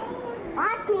 Okay.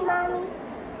 Watch me, Mommy.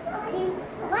 See?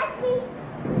 Watch me.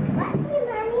 Watch me,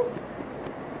 Mommy.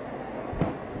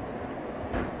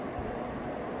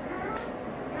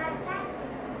 Okay.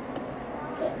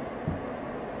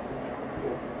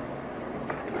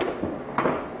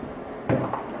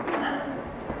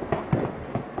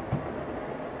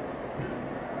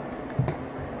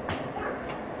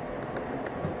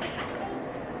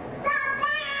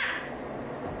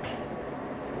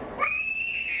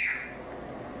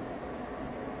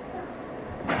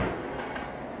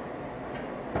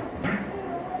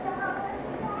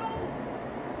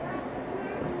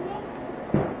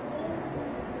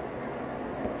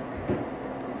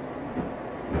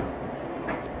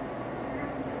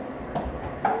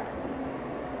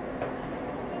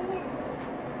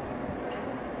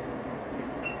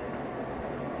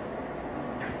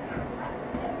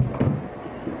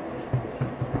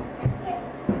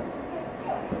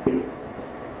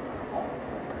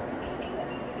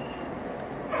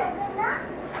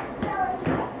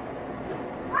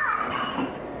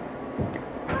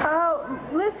 Oh,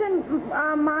 listen,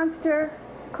 Monster,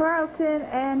 Carlton,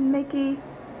 and Mickey.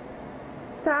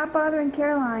 Stop bothering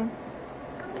Caroline.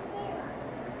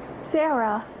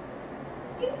 Sarah.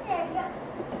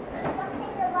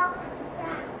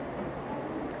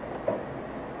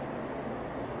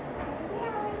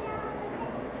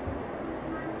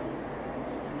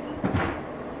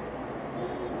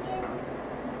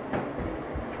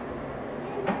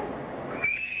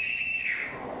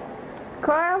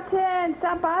 Carlton,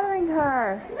 stop bothering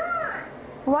her.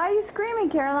 Why are you screaming,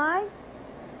 Caroline?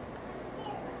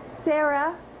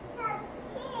 Sarah.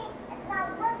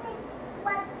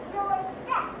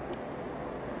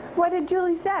 What did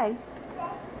Julie say?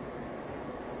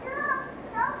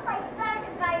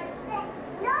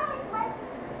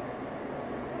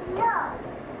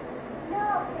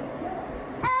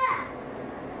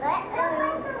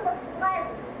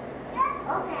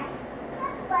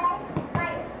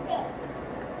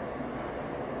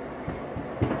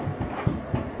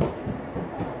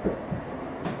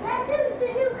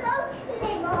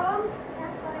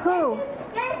 Who?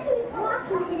 Guess who's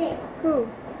walking today? Who?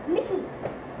 Mickey.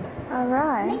 All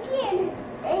right. Mickey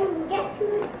and guess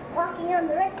who's walking on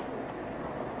the right?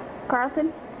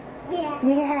 Carlton? Yeah.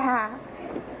 Yeah.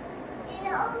 You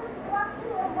know who's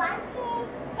walking on one kid?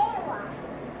 Caroline.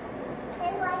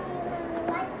 Caroline on the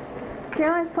right.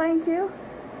 Caroline's playing too?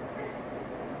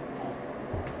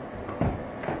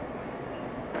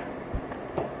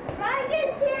 Try again,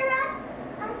 Sarah.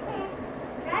 Okay.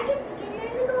 Try again to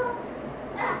get in the goal.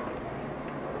 Ah.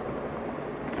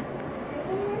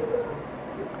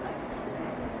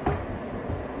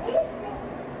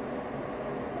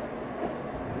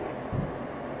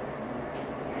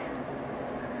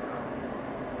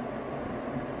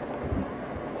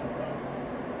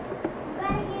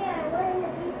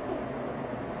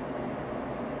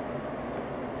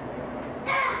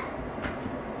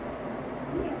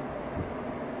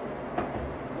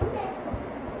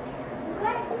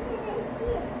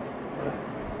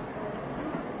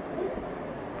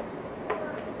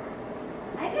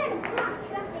 I got a box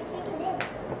up to kick it in.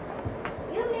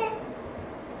 You missed.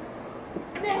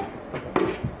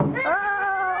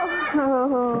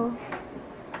 Oh.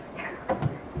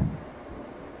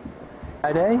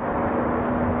 Friday.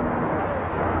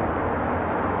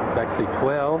 It's actually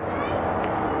 12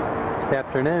 this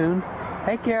afternoon.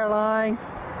 Hey, Caroline.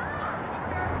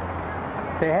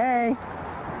 Say hey.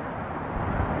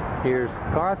 Here's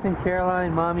Carson,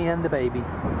 Caroline, Mommy, and the baby.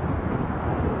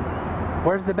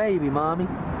 Where's the baby, Mommy?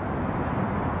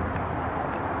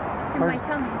 In my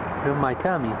tummy. In my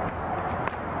tummy.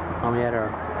 Mommy had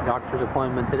her doctor's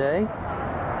appointment today.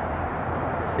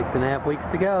 6.5 weeks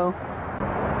to go.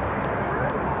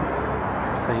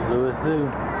 St. Louis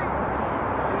Zoo.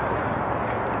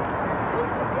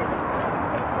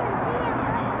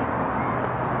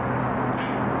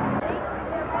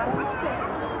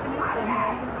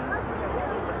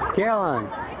 Caroline.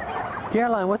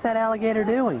 Caroline, what's that alligator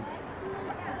doing?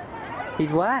 He's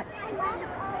what?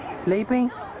 Sleeping?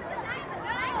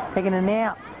 Taking a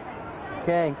nap?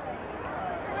 Okay.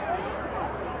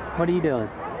 What are you doing?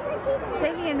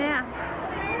 Taking a nap.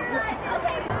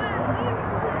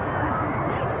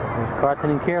 There's Carson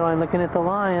and Caroline looking at the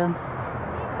lions.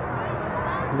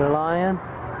 The lion.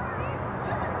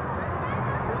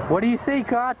 What do you see,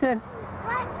 Carson?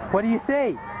 What do you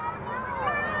see?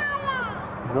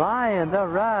 Lions, all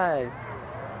right.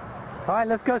 All right,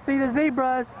 let's go see the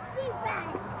zebras.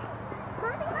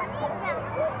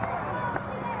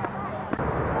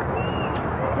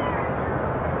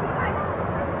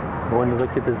 Going to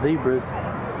look at the zebras.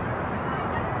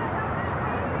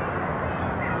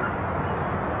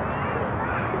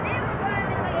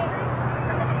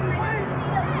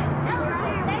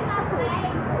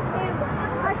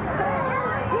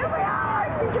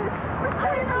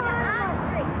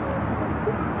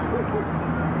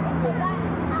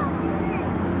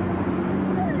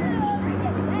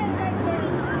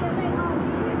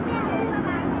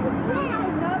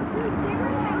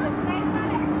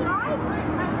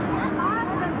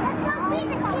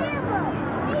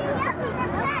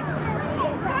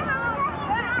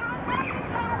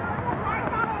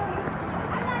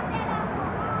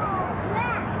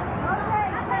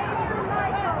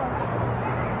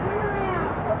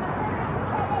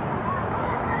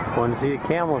 Going to see the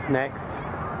camels next.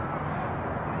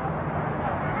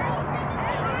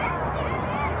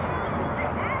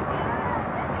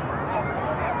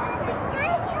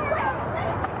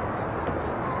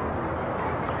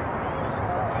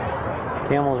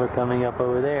 Camels are coming up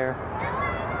over there.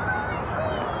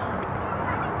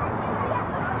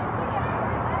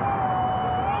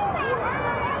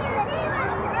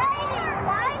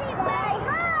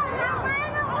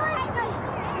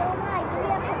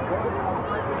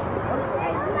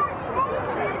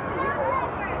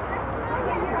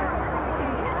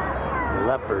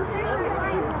 Leopard.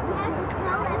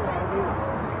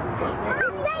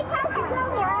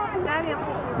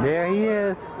 There he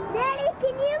is. Daddy,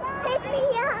 can you pick me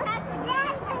up?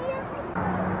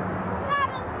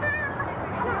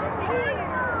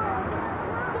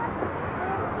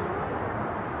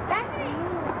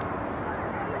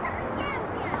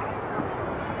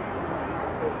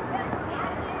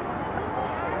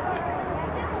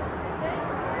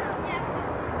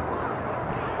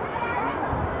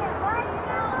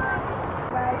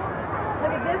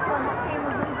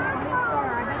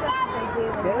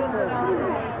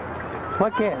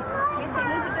 What cat?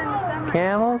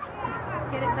 Camels?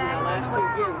 Get it back.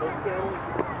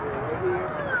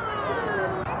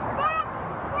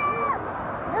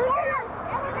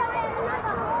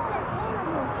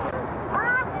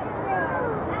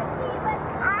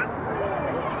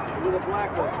 See the black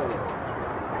one for it.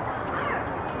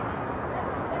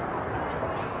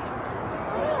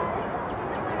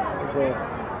 Okay.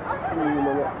 Cream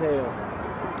on that tail.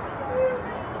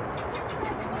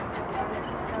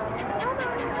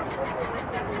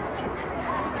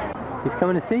 He's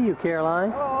coming to see you,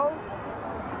 Caroline. Hello.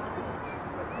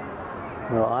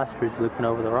 Little ostrich looking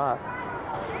over the rock.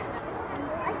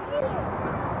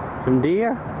 Some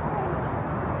deer?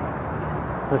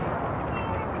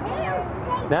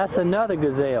 That's another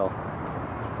gazelle.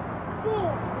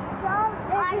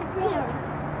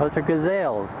 Those are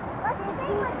gazelles.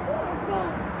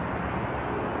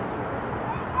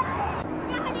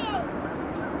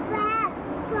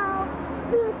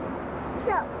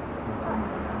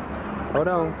 Hold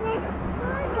on.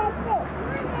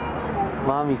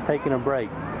 Mommy's taking a break.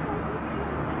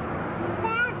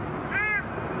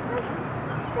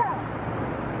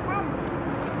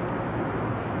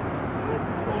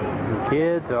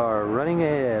 Kids are running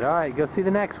ahead. All right, go see the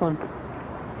next one.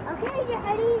 Okay,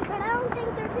 Daddy, but I don't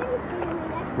think there's anything in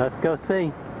there. Let's go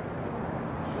see.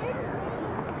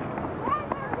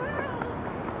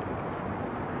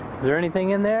 Is there anything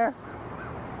in there?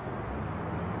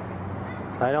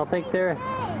 I don't think there.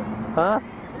 Huh?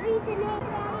 Read the name,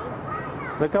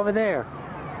 Daddy. Look over there.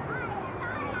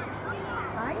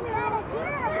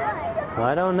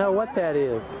 I don't know what that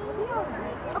is.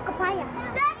 Oh, papaya.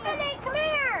 Stephanie, come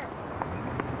here.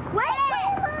 Wait.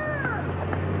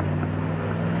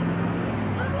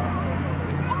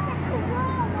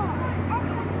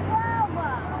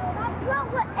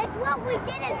 It's what we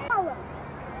did in solo.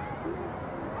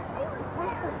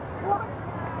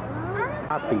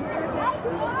 Coffee.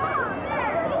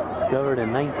 Discovered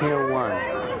in 1901.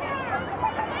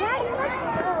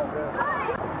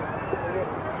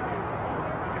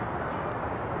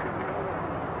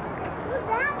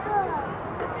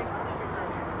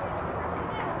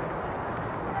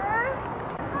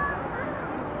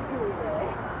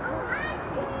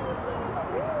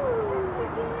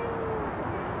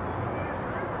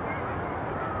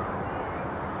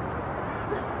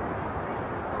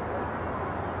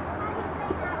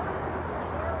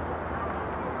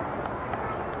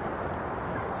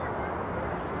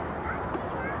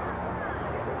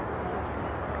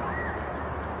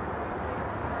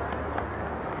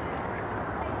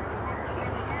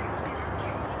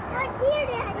 Here,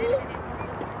 Daddy.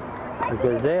 A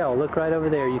gazelle. Look right over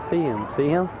there. You see him. See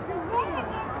him?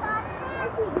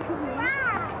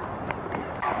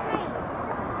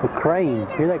 It's a crane.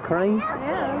 Hear that crane? Yeah,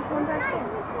 there's one back there.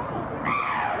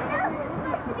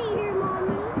 Supposed to be here,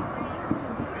 Mommy.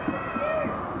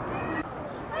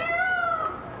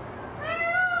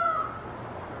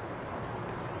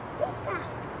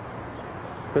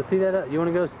 Go see that. You want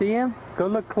to go see him? Go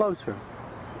look closer.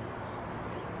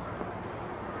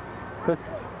 Go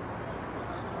see.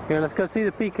 Here, let's go see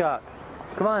the peacock.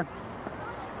 Come on.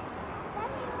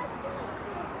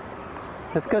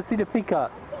 Let's go see the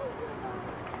peacock.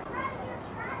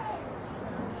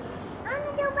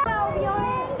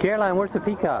 Caroline, where's the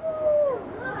peacock?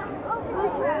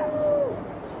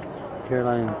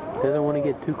 Caroline doesn't want to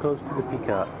get too close to the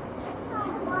peacock.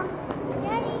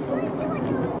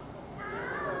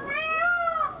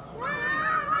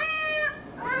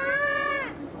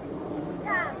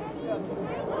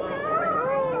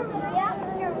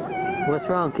 What's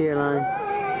wrong, Caroline?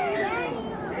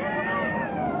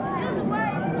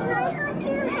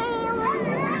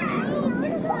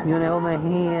 You want to hold my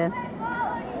hand?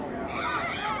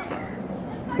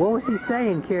 What was he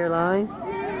saying, Caroline?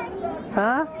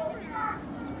 Huh? I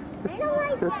don't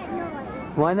like that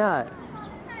noise. Why not?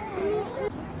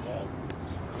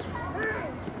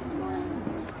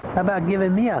 How about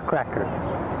giving me a cracker?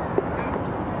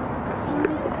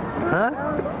 Huh?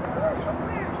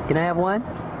 Can I have one?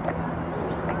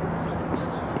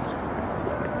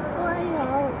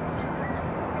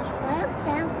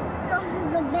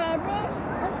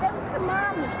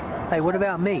 Hey, what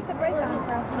about me?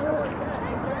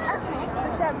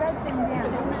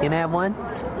 Can I have one?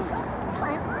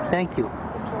 Thank you.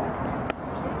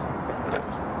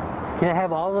 Can I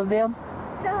have all of them?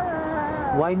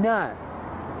 Why not?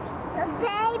 The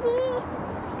baby,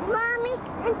 Mommy,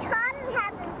 and Tommy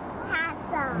haven't had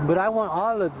some. But I want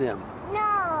all of them. No.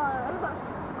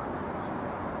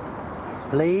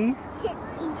 Please? You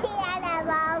can't have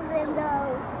all of them,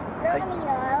 though. Don't need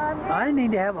all of them. I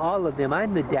need to have all of them.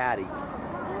 I'm the daddy.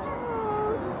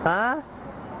 Huh?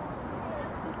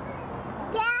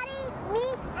 Daddy, me,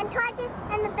 and Tarzan,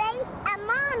 and the baby, and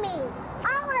Mommy.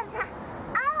 All of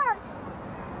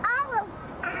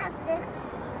have to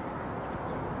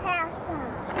have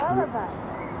some. All of us.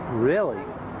 Really?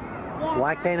 Yeah.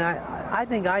 Why can't I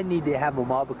think I need to have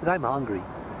them all because I'm hungry.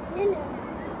 No, no.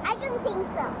 I don't think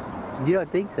so. You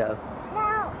don't think so?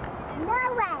 No.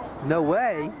 No way. No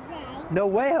way. No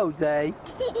way, Jose.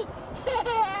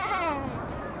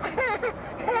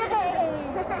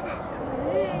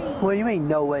 What do you mean,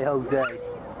 no way, Jose?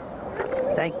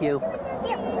 Thank you.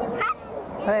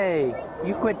 Hey,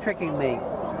 you quit tricking me.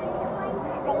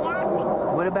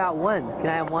 What about one? Can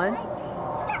I have one?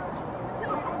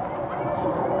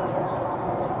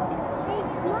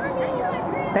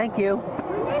 Thank you.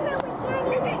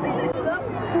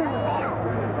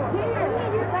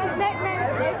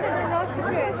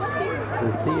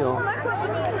 The seal.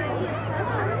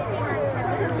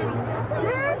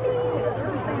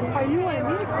 Are you one of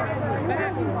these?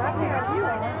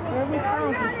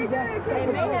 They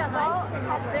may have all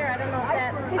up there. I don't know if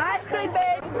that. Ice cream,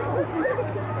 babe.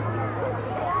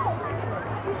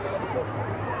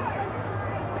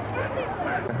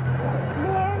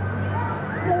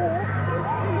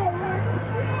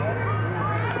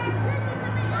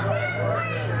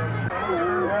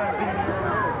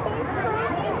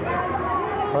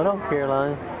 go,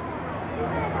 Caroline.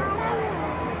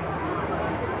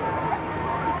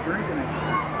 Drinking it.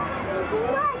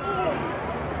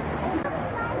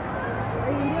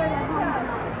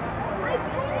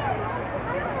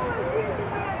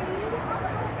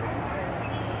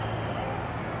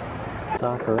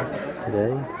 Soccer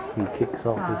today. He kicks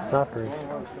off his soccer.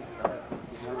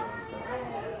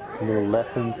 Little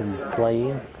lessons and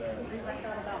playing.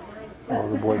 All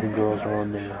the boys and girls are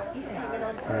on there.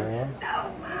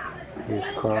 Here's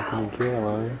Carlton and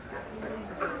Caroline.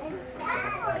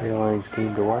 Caroline's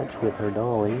game to watch with her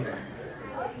dollies.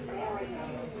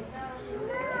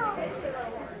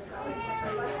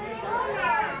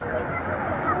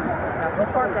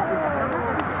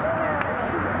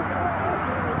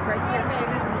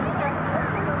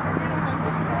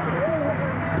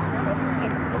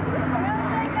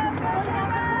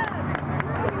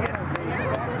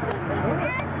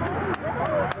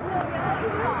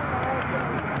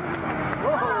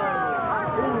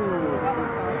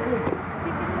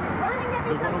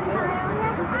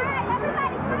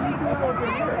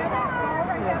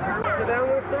 Sit down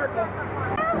in a circle.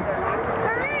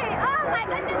 Hooray! Oh my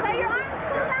goodness, are your arms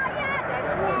pulled out yet?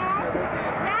 Yes.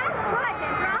 That's good.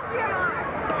 Then drop your arms.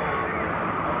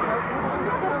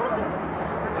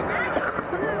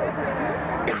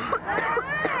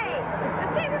 Alright.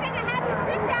 Okay, we're going to have you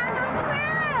sit down on the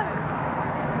ground.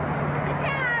 Sit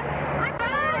down. I'm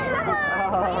done. Run.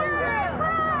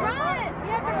 Run. You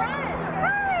have to run.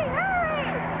 Hurry, hurry.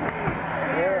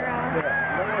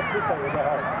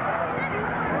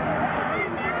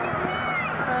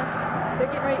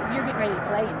 You're getting ready to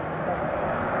play.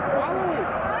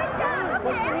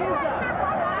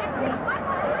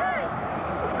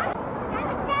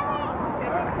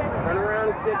 Turn around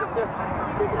and stick it to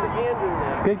Andrew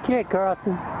now. Good kick,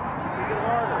 Carlton. Kick it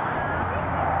harder.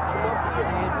 Come up to you,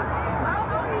 Andrew.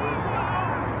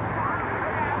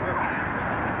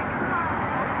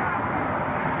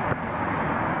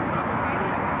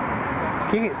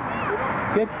 Kick it.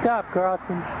 Good stop,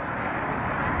 Carlton.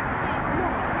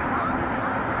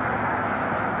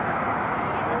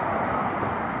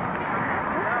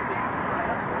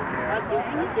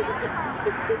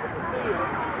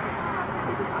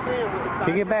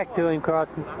 Kick it back to him,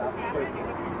 Carlton. There you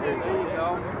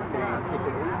go.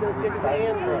 He's going to kick his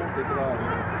hands right. Kick it off.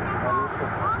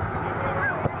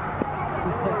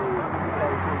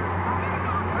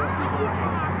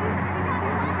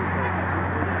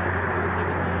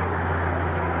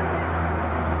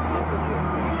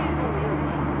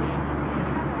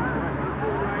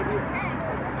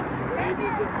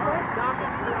 Stop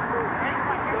it.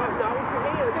 No, not with your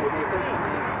hands. With your feet.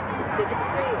 Kick it to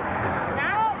sand.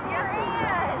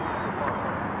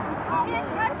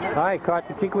 All right,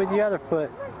 Carlton, kick with the other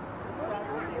foot.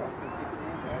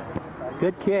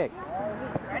 Good kick. There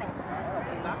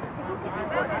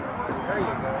you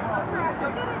go.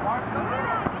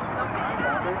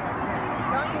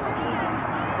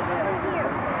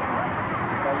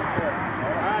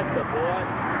 That's a boy.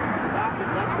 Stop it.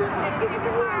 That's it. Kick it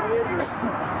to Andrew.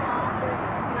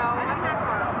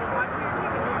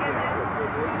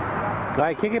 All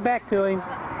right, kick it back to him.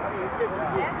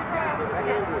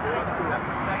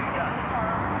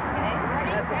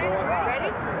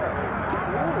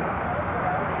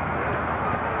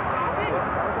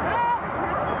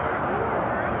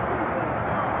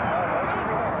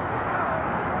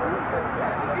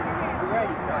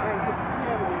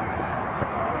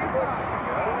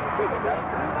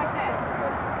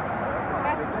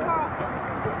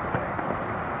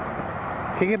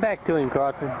 Kick it back to him,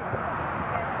 Carlton.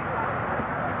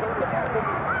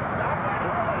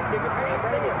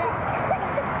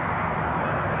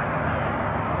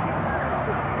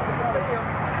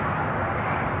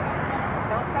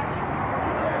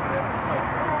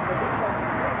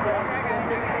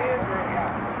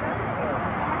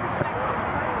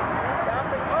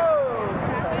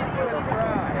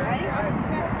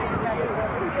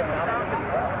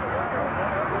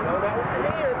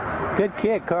 Good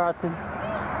kick, Carlton.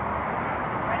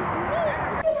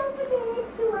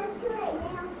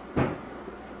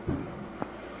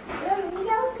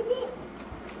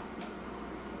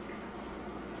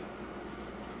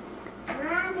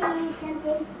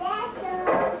 Something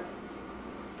special.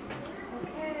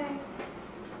 Okay.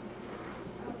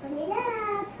 Open it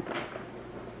up.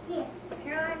 Here.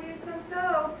 Caroline, use some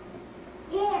soap.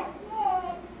 Here.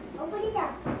 Here. Open it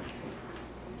up.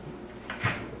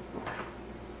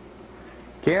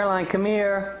 Caroline, come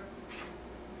here.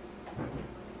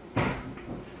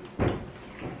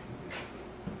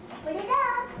 Open it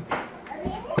up.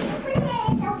 Open it. Open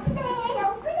it. Open it.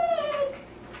 Open it.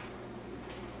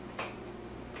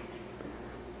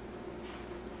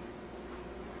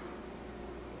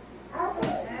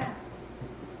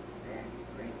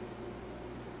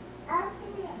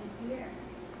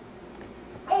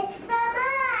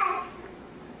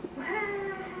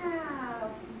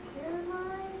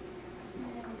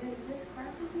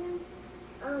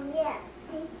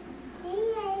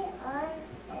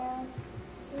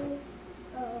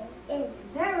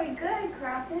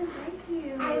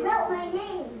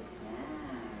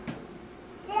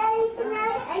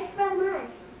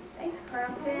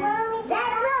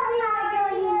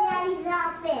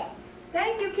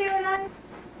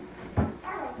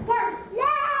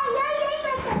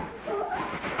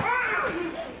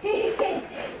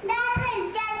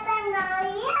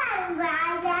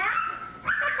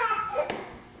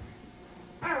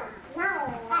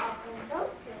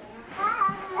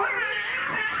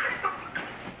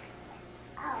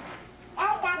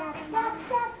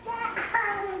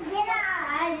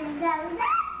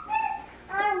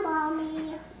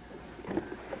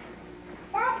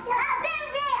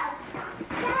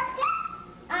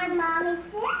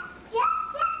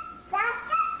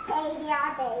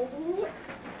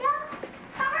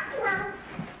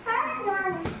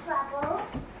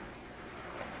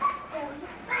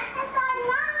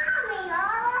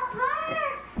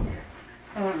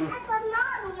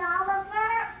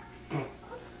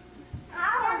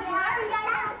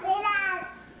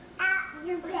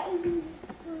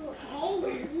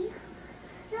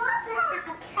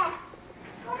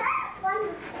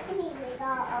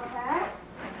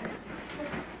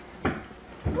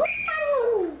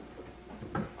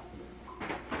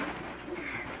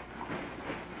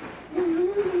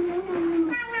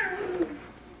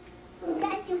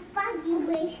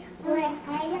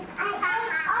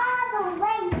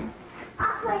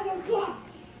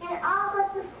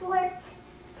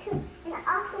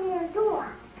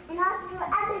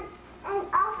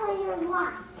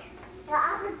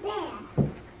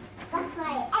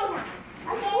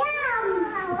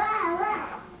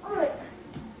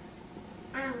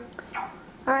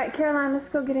 All right, Caroline, let's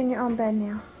go get in your own bed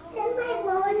now.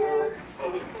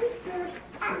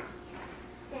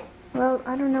 Well,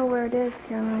 I don't know where it is,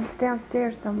 Caroline. It's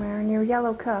downstairs somewhere in your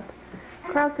yellow cup.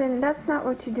 Carlton, that's not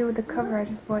what you do with the cover I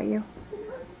just bought you.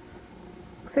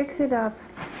 Fix it up.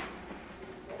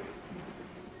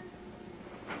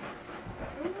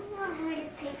 I don't know how to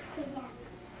fix it up.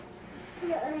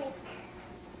 Like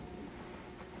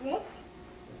this.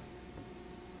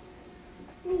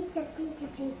 Need to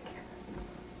think.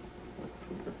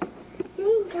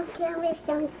 Don't carry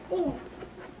something.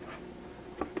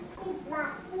 It's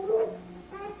not food.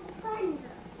 That's fun.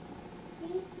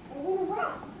 See? A little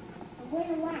wet. A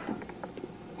little wet.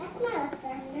 That's not a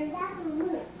thunder. That's a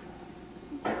moon.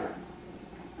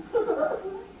 That's a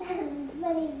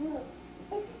funny moon.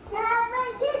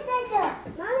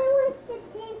 Mommy wants to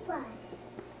tape us.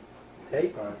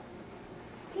 Tape on.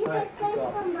 Keep us safe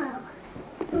from home.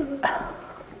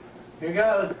 Here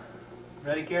goes.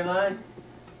 Ready, Caroline?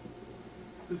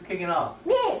 Who's kicking off?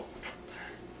 Me.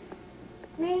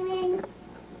 Me.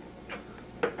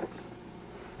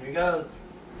 Here goes.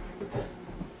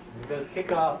 Here goes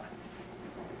kickoff.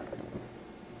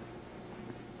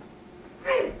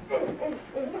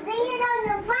 Finger on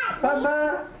the butt.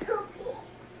 Papa!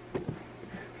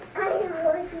 I know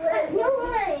what's right. No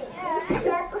way.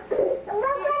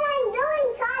 Look what I'm doing,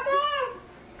 Father.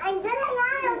 I'm doing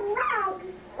on a leg.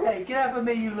 Hey, get off of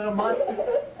me, you little monster.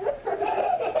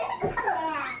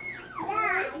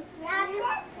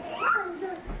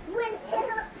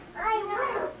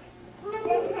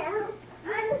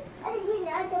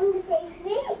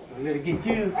 I'm gonna get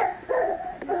you.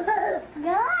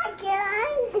 No,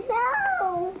 Caroline.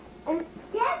 No.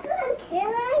 That's not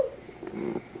Caroline.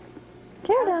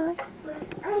 Caroline.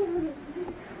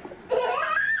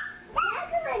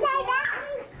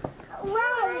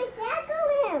 Tackle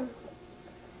him.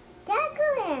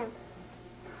 Tackle him.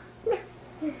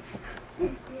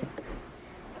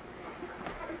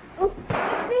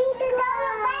 Think you're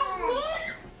gonna bite me?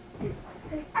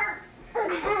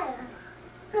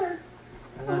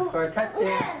 I'm gonna score a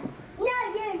touchdown. No,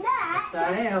 you're not. Yes, I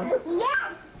am.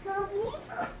 Yes, Toby.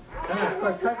 I'm gonna score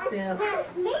a touchdown.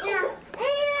 Me.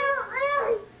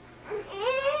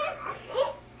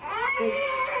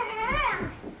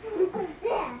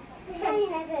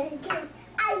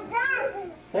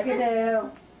 Second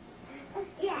down.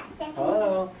 Yeah, second.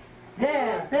 Oh.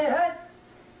 Down. Say hut.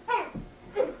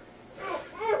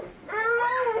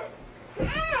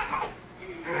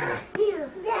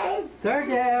 Third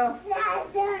down.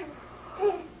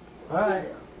 All right.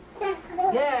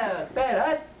 Yeah. Say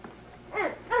hut.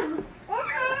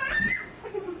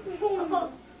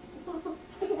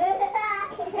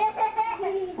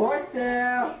 Fourth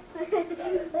down.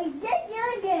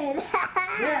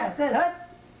 Yeah. Say hut.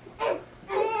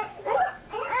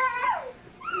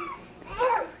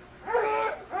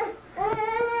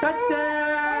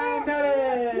 Touchdown.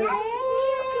 Daddy. All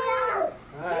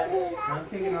right. I'm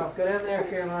kicking off. Go down there,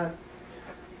 Caroline.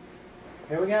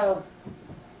 Here we go.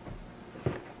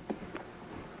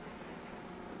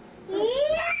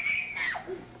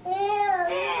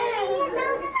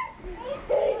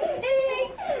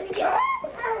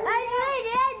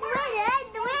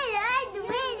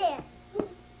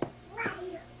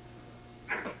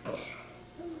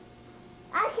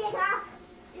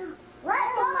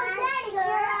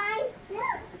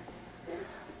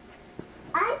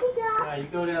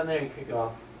 go down there and kick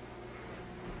off.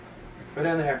 Go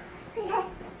down there.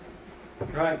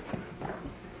 Right.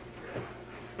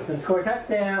 Gonna score a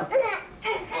touchdown.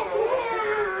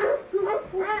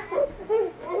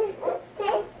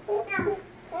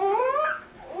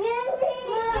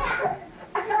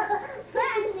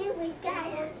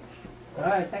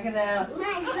 Alright, second down.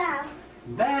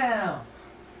 Down.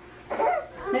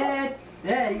 Sit.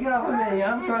 Yeah, you get off of me.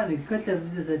 I'm trying to put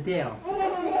the down.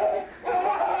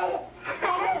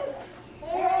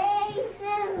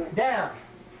 Down.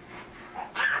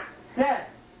 Set.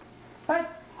 Fight.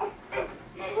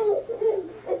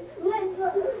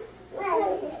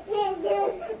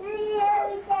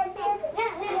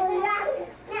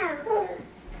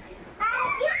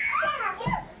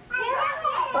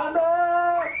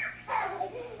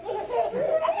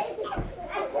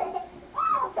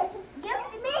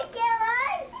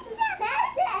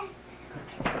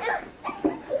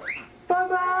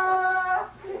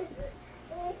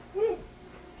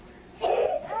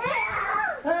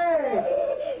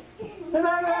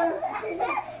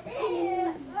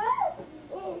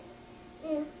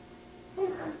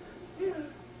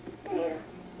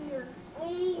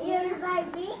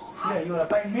 Yeah, you wanna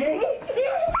fight me?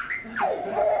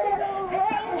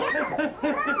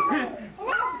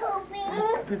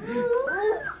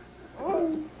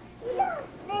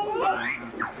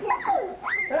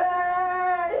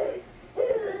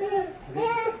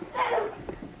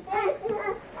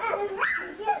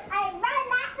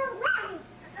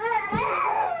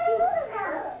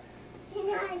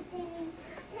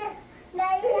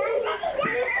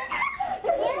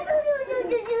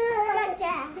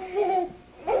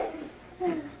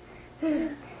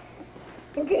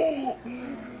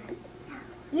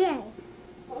 Yeah.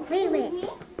 Wait a minute.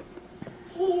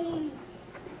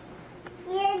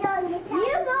 You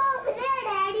go over there,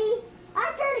 Daddy.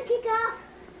 I'll try to kick off.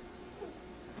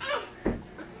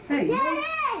 Hey, you Daddy!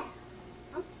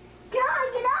 Come on,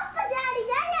 get off of Daddy.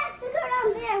 Daddy has to go down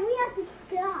there. We have to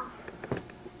kick off.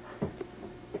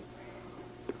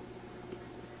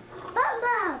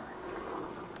 Bumbo!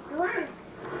 Come on.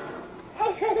 Mama,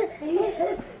 it's scared of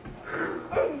him.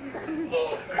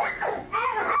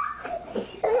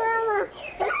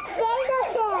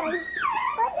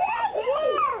 What did I do?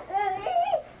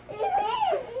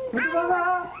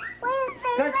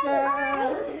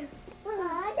 Touchdown!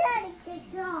 Daddy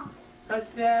kicked off.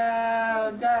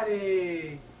 Touchdown,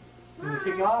 Daddy! You wanna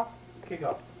kick off? Kick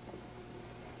off.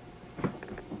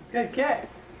 Good kick.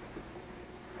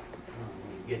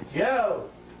 Get Joe.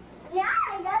 Yeah,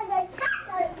 I got the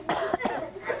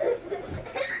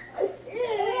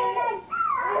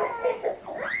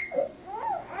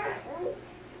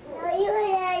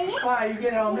Why you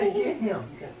get on me? Get him.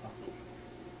 Get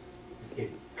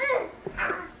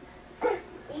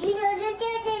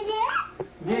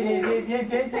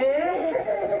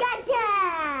Gotcha!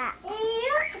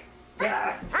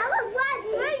 Yeah. I was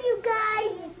watching for you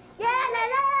guys.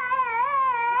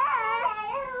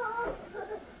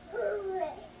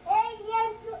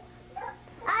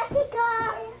 I kick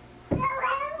off.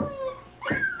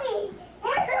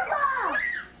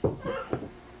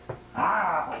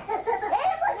 Ah.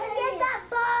 Anyone can get that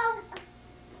ball.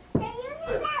 Can you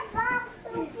get that ball?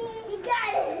 You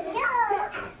got it.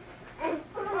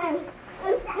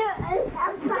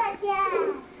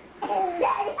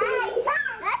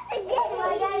 That's a good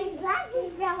one. Daddy's glasses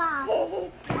fell off.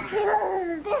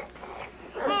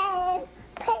 And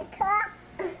pick up.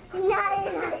 No,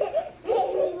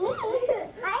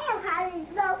 I am having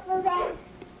both of them.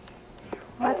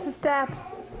 Watch the steps.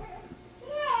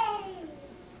 Yay!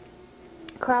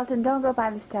 Carlton, don't go by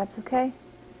the steps, okay?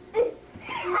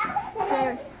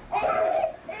 There.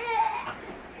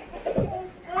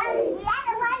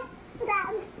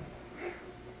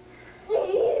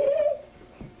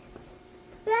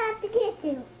 To get to.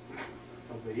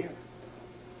 Over here.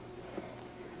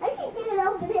 I can get it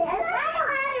over there. I know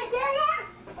how to do that.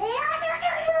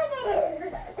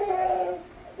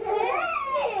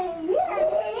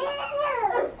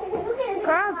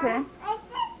 Carlton.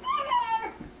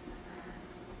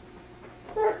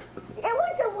 It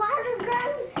was a water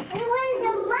gun. It was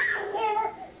a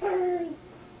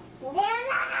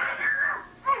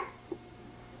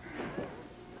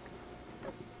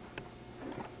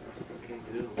Okay,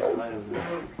 good. Right over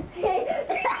there. Yay!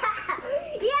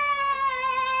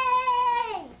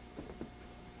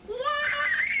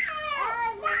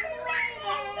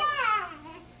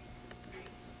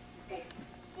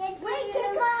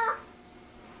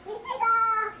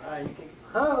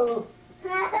 Oh!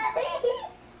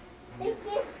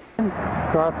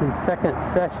 Carlton's second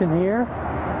session here.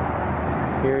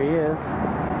 Here he is.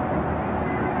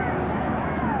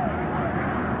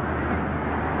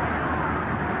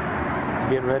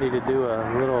 Get ready to do a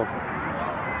little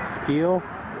skill.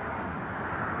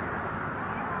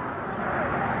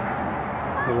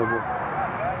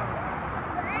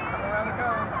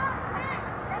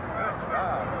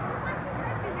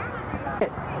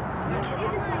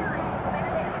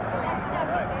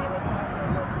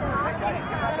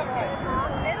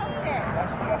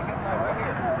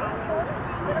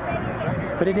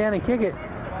 Put it down and kick it.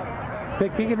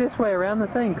 Kick it this way around the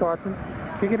thing, Carson.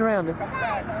 Kick it around it.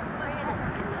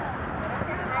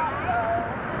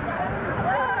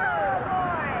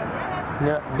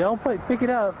 No, don't pick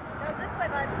it up. No, this way,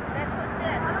 bud. That's what's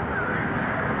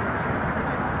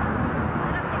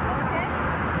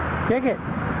it. Kick it.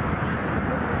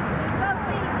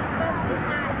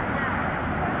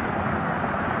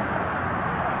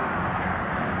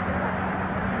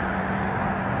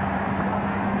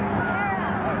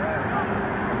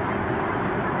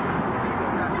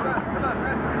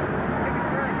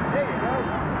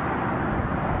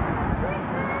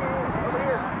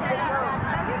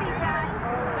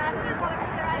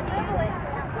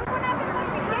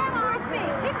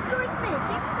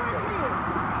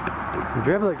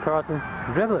 Dribble it, Carlton.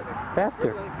 Dribble it.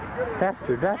 Faster.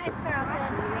 Faster. Faster.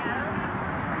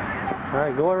 All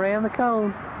right, go around the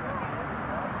cone.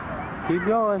 Keep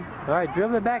going. All right,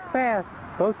 dribble it back fast.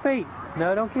 Both feet.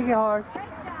 No, don't kick it hard. Lots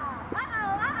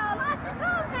of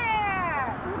cone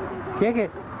there. Kick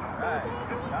it.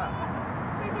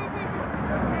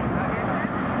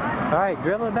 All right,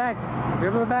 dribble it back.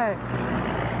 Dribble it back.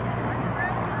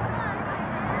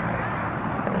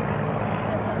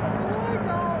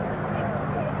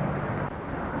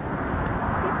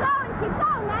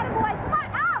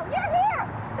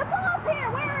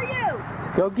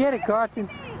 Go get it, Carson.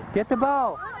 Get the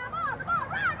ball. Run to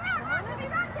me.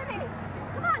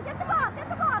 Come on, get the ball.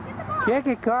 Kick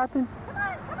it, Carson. Come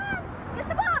on. Get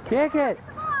the ball. Kick it.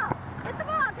 Get the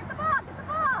ball. Come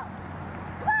on.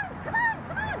 Come on,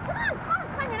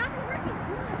 you're not gonna hurt me.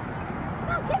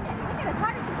 Come on, kick it as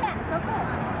hard as you can. It's okay.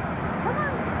 Come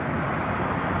on,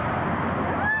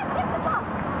 kick the ball.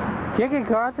 Kick it,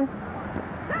 Carson.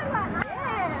 Good one.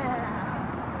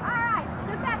 Yeah. All right,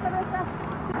 sit back, Larissa.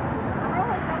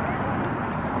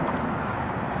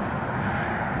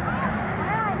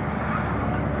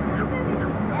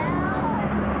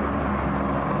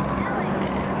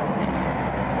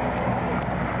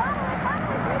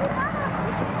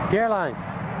 Caroline.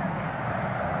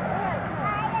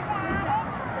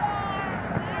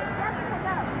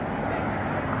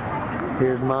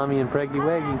 Here's Mommy and Preggy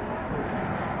Weggy.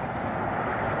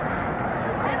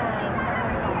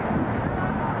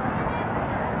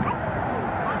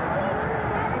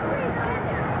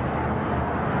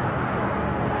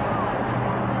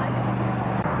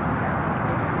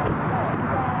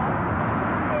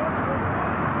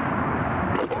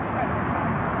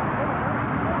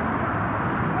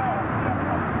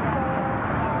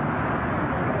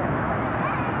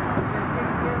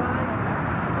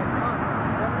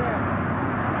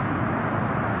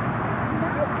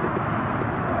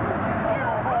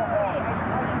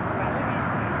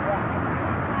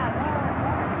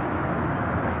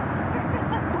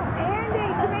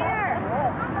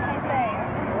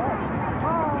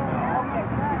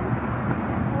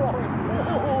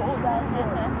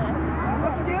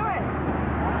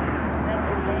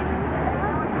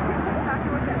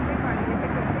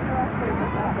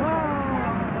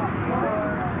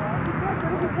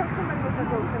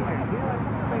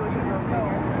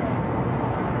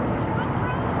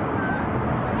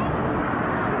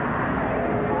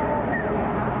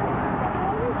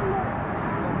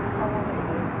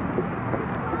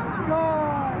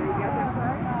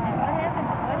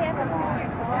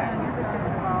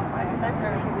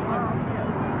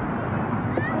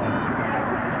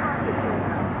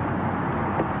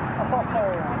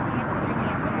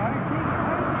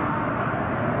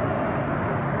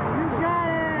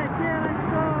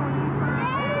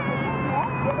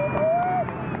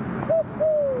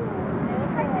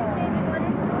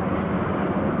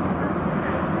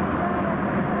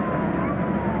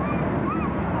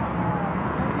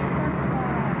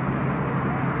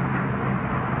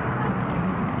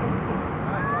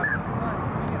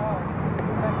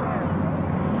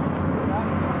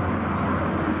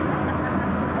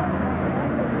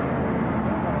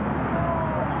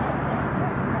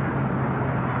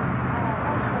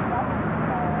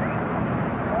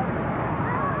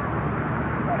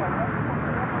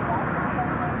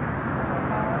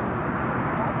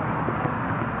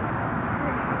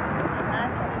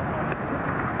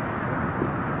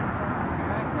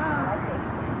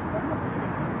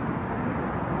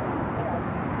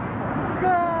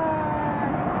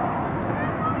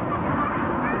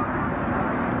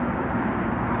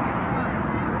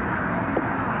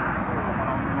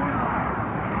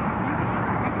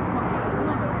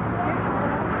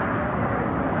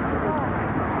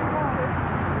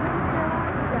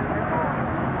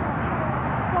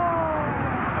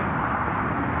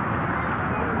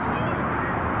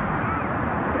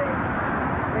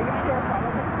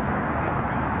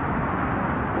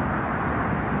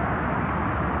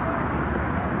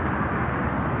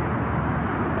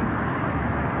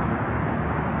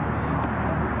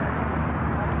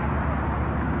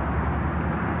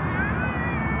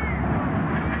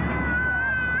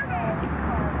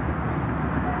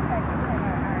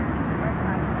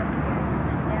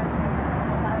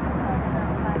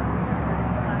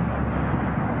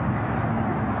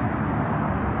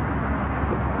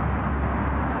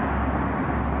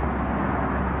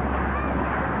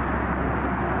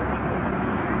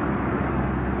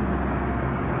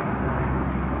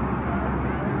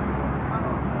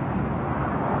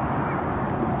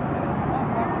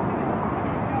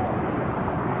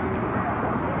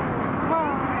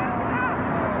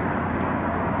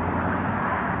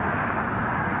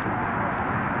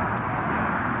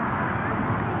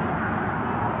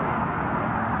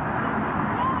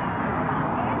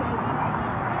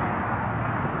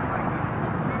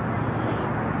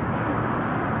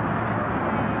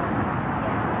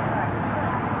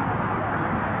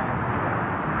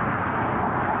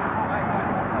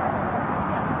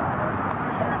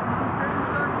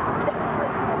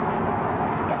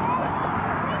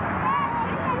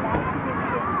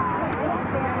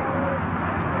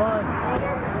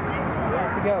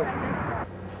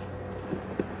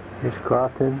 Here's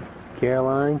Carlton,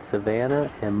 Caroline, Savannah,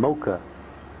 and Mocha.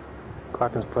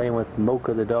 Carlton's playing with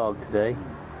Mocha the dog today.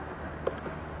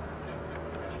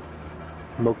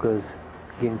 Mocha's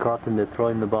getting Carlton to throw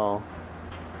him the ball.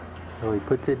 So he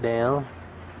puts it down,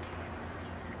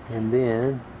 and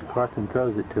then Carlton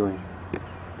throws it to him.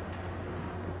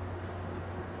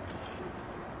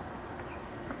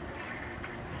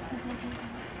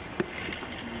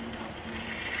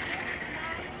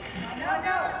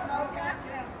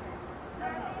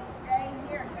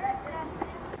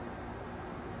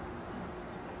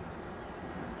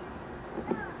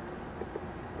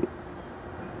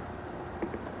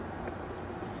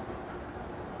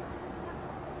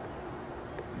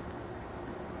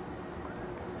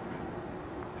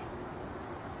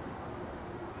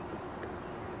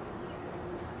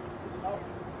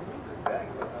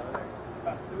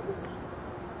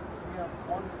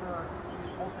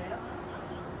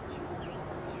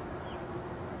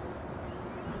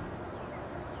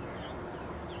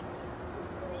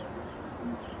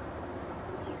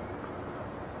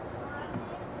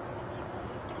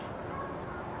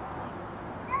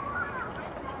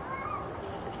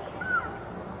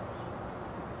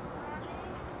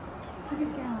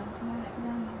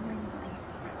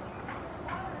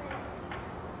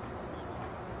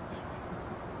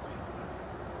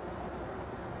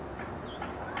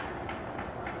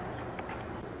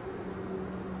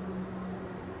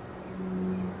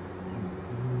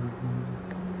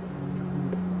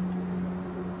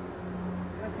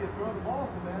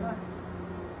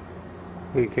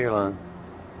 Here, Caroline.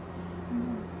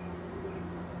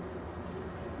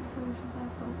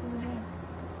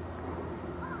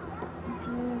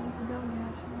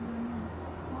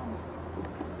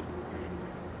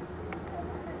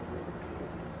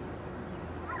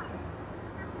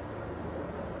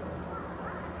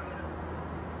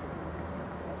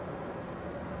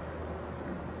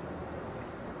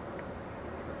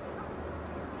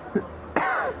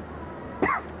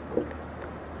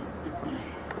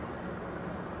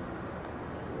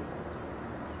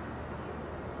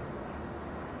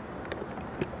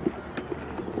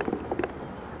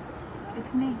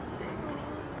 It's me.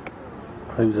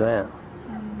 Who's that? Me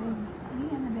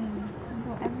and the baby. We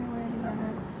go everywhere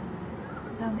together.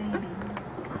 The baby.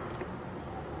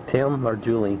 Tim or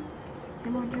Julie?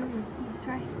 Tim or Julie. That's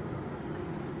right.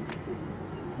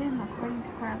 Tim according to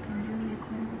Carlton, Julie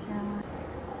according to Caroline.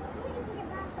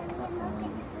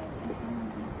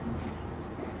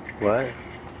 What?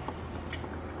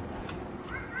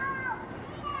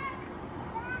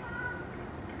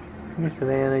 Here,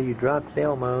 Savannah, you dropped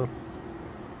Elmo.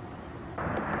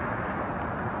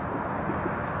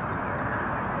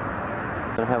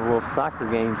 Gonna have a little soccer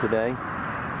game today.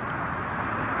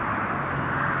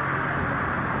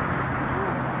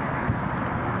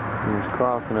 There's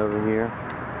Carlton over here.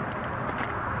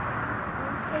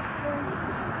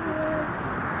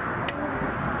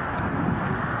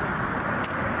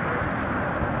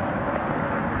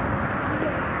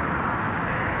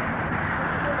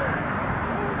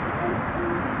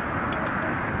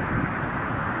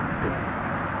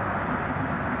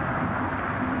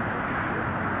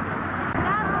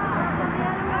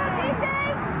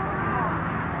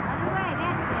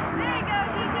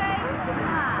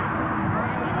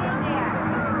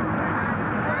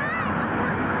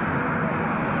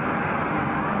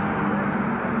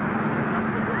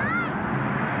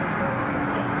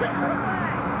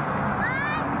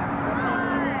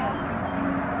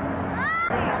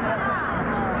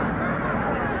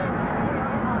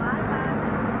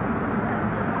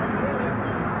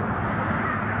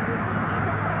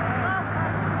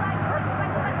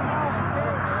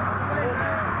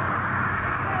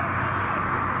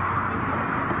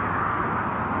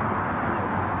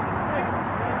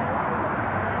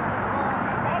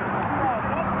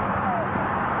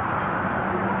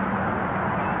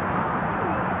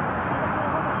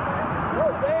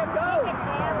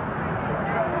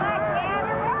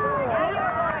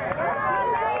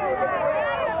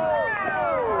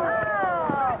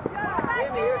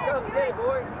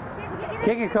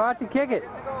 Kick it, Carlton, kick it.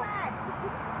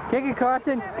 Kick it,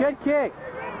 Carlton. Good kick.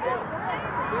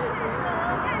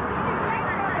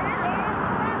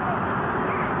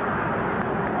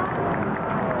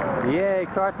 Yay,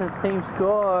 Carlton's team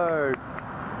scored.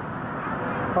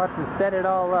 Carlton set it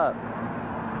all up.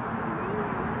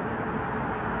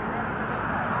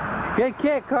 Good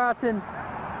kick, Carlton.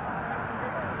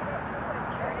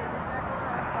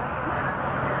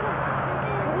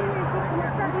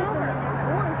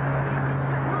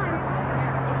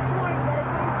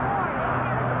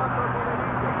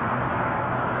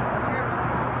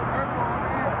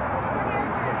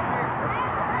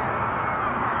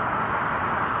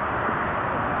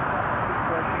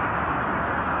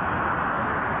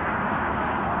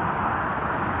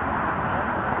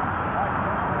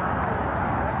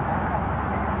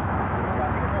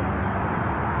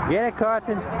 Get it,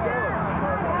 Carson.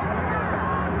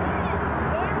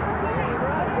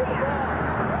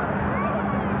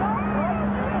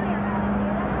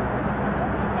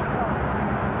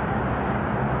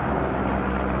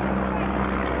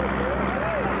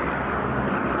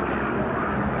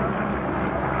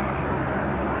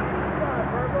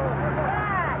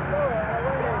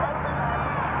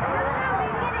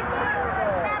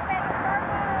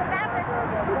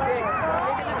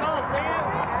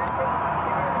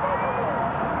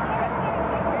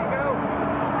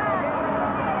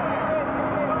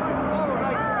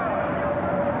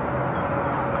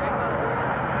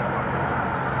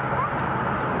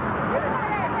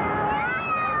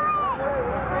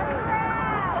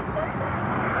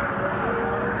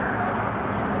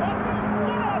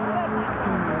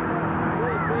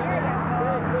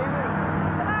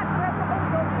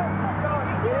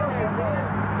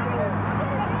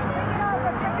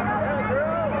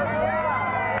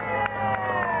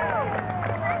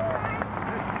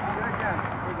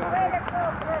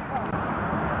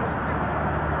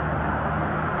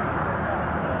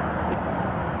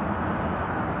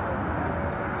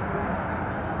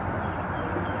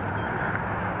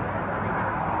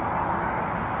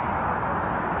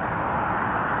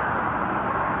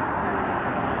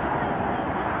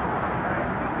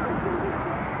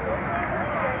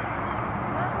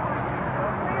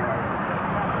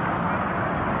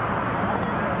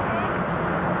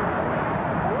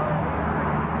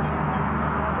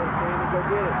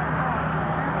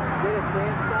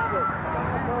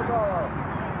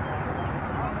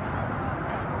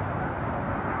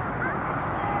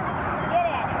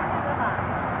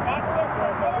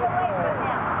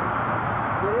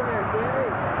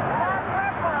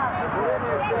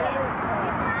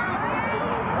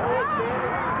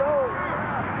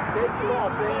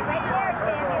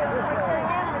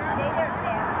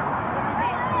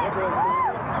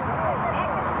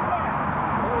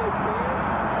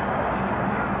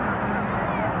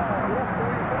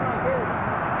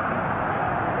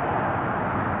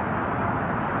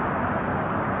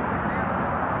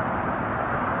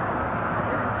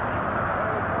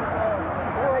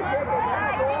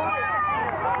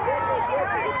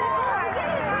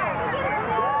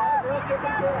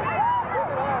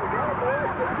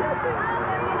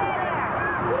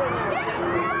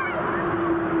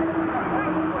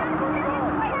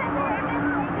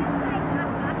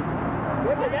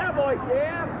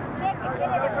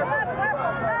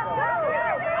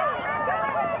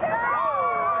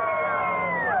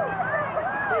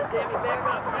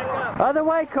 Other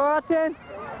way, Carlton.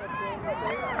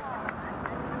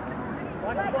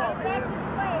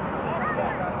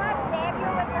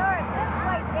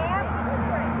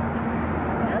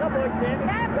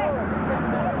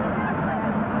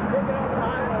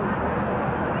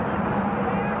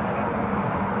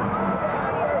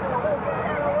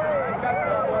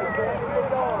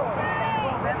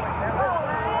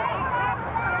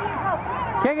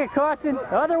 Kick it, Carlton.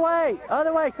 Other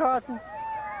way, Carlton.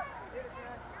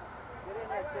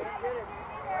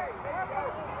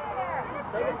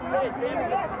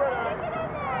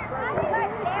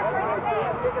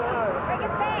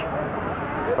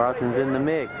 Carlton's in the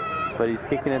mix, but he's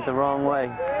kicking it the wrong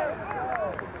way.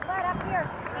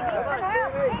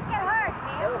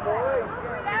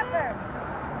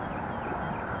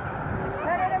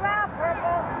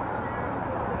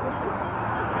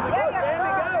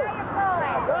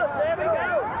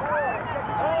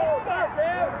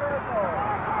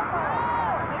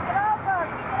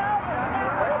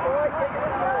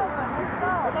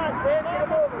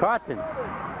 Carlton,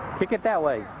 kick it that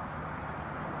way.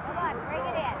 Come on, bring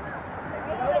it in.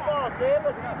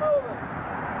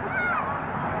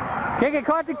 Kick it,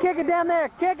 Carlton, kick it down there.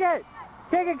 Kick it.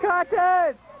 Kick it,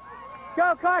 Carlton.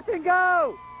 Go, Carlton,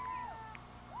 go.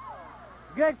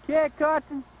 Good kick,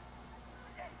 Carlton.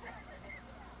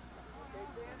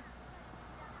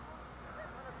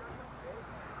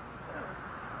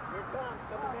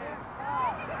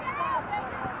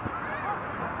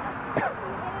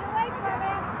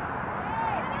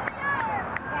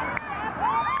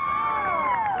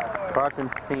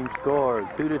 Carlton's team scored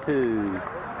 2-2.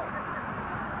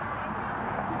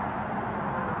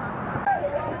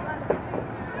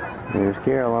 Here's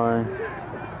Caroline.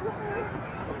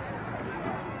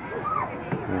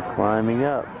 They're climbing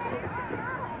up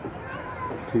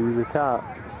to the top.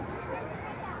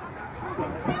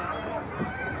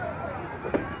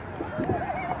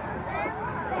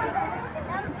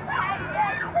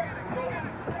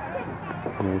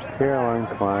 Here's Caroline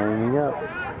climbing up.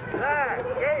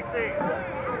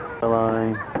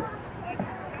 Caroline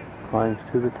climbs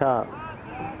to the top.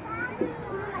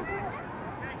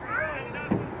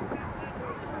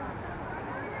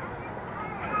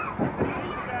 We're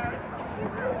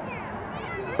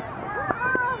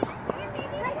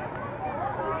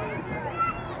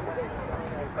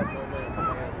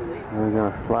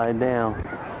gonna slide down.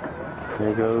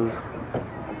 There goes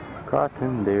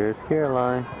Carton. There's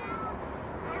Caroline.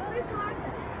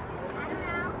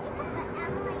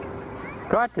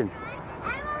 Carton.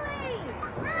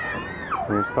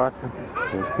 There's Carton.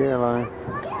 There's Caroline.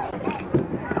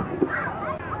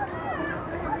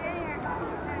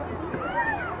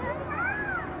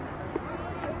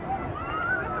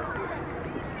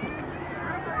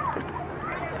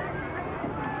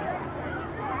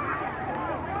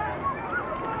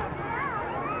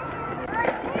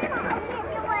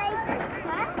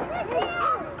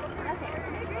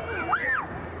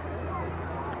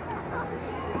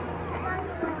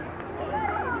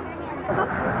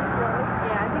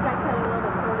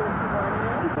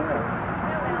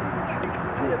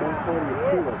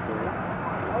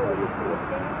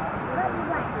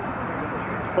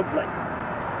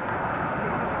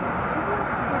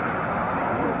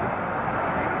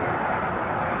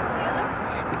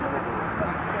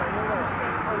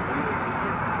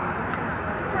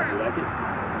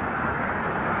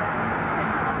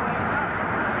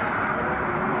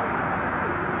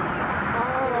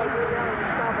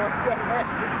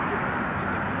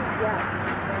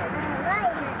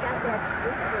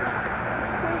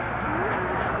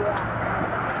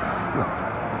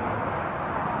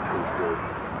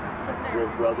 Your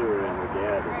brother and your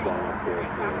dad have gone up there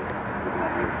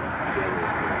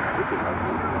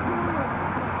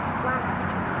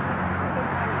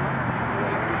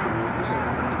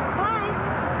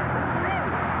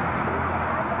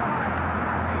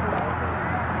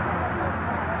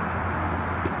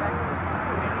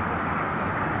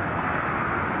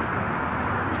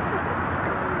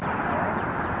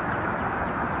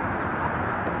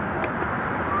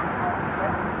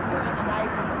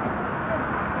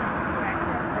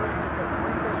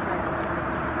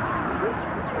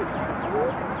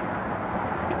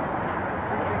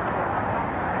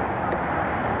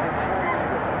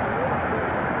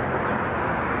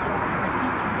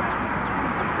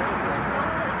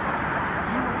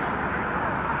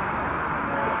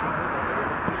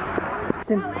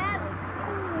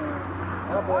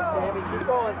Keep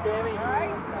going, Sammy.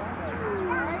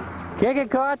 Kick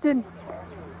it, Carton.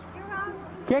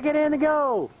 Kick it in to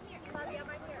go.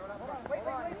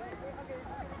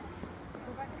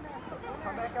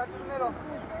 Come back out to the middle.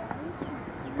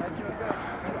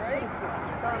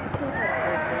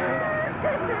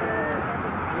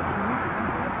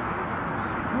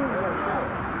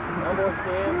 One more,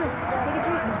 Sam.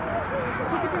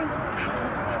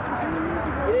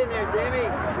 Get in there, Sammy.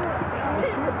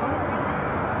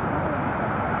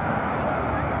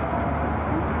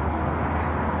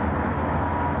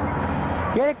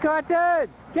 Get it, Carton!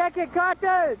 Kick it,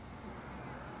 Carton!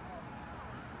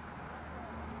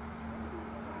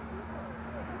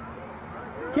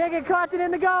 Kick it, Carton,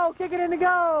 in the goal! Kick it in the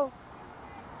goal!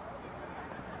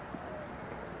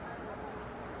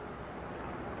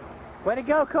 Way to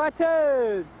go,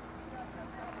 Carton!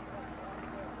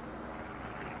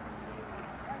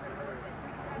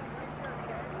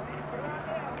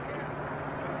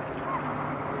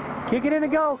 Kick it in the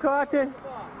goal, Carton!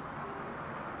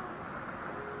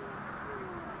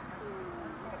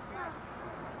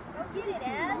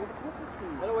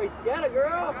 Get it,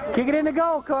 girl. Kick it in the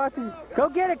goal, Carton. Go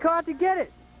get it, Carton. Get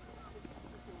it.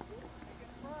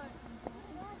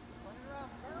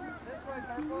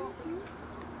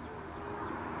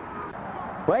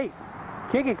 Wait.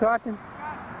 Kick it, Carton.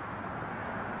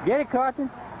 Get it, Carton.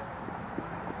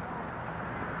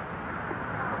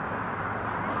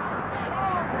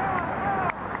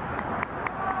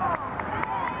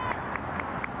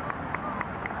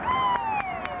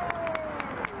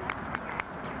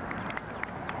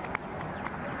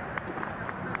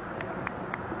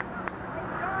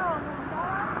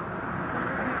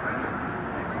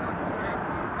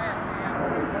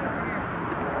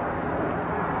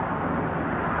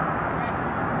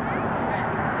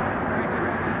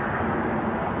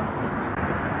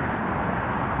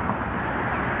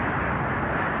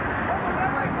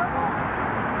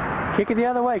 Kick it the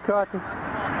other way, Carton.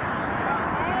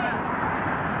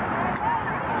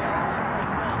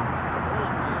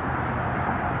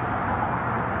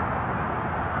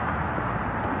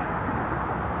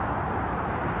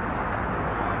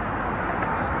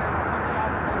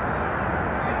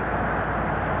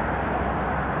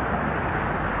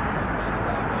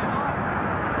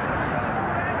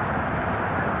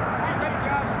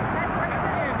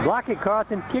 Block it,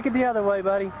 Carton. Kick it the other way,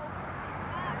 buddy.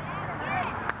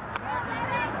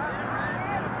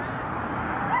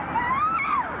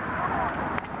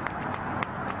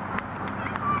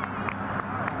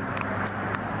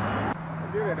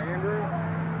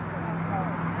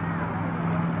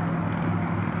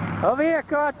 Over here,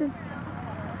 Carson.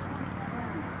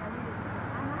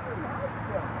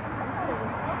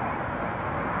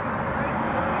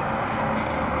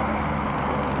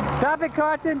 Stop it,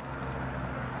 Carson.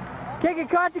 Kick it,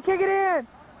 Carson. Kick it in.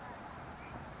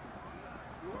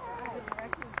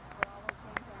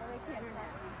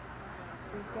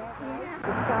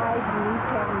 Besides you each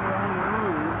having your own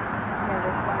line,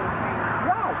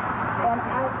 right? And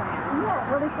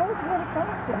yeah, well, it goes really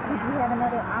faster because you have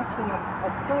another option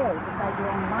of play besides your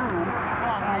own line.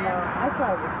 And I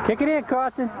thought it was. Kick it in,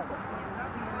 Carson.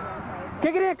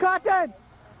 Kick it in, Carson.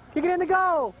 Kick it in the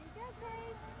goal.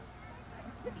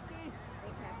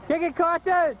 Kick it,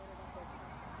 Carson.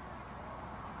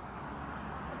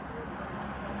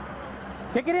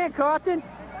 Kick it in, Carson.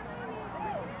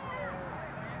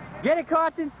 Get it,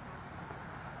 Carson.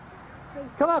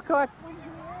 Come on, Carson.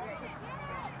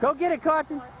 Go get it,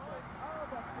 Carson.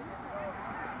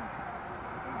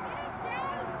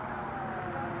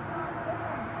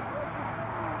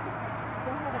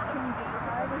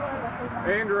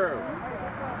 Andrew.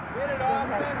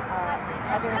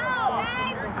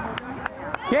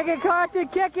 Kick it, Carson.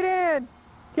 Kick it in.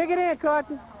 Kick it in,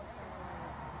 Carson.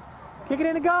 Kick it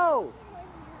in the goal.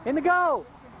 In the goal.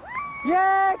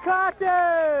 Yay,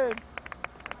 Carson!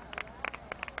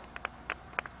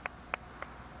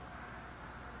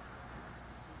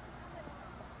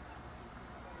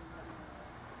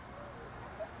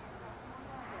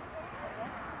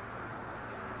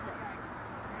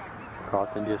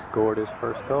 Carson just scored his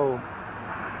first goal.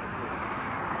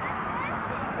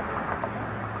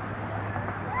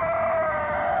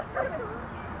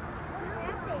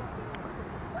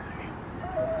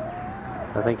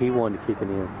 I think he wanted to kick it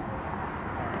in.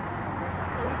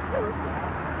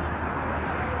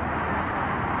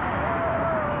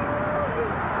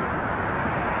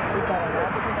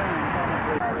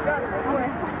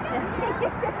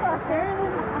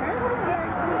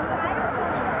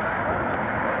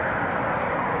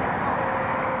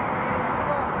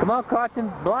 Come on,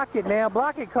 Carson. Block it now.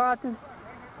 Block it, Carson.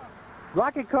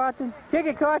 Block it, Carson. Kick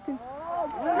it, Carson.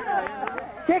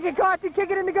 Kick it, Carson. Kick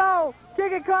it in the goal.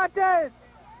 Kick it, Carson.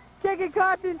 Kick it,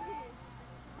 Carson.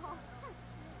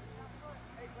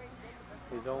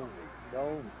 His own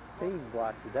team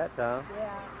blocked it that time. Yeah.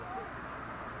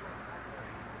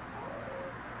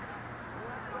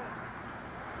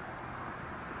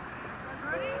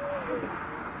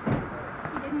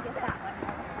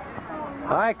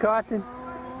 All right, Carson.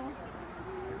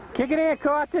 Kick it in,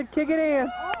 Carson. Kick it in.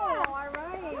 Oh, all right.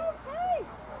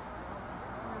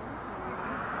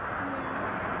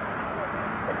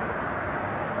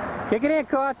 Kick it in,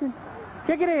 Carson.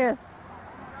 Kick it in.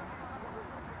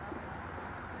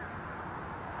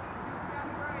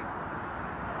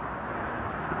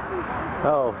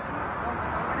 Oh.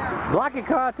 Block it,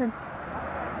 Carson.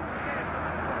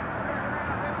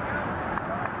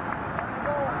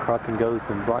 Carson goes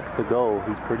and blocks the goal.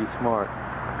 He's pretty smart.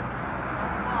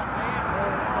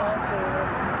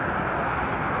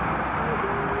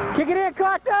 Kick it in,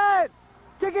 Carson!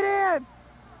 Kick it in!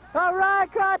 All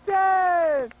right,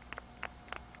 Carson!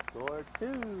 Score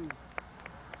 2.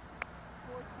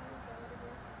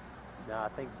 No, I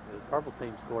think the purple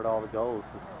team scored all the goals.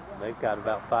 They've got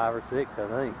about 5 or 6, I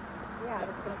think. Yeah, I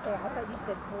was going to say, I thought you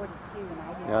said 42, and I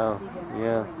didn't Oh, see them.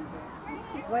 yeah.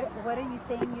 What are you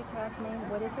saying, Utah's name?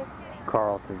 What is it?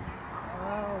 Carlton.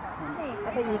 Carlton. I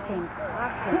thought you were saying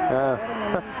Carlton. Oh. What an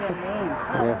unusual name.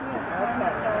 Yeah.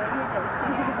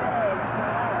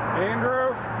 Andrew.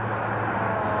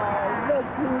 Look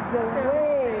who's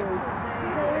away.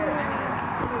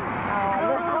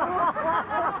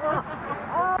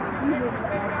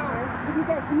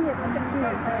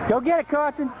 Go get it,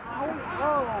 Carson. Oh,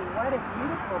 what a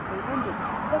beautiful balloon.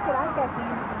 Look at, I've got the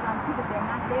images on too, but they're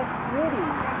not that pretty.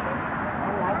 I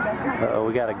like that. Uh-oh,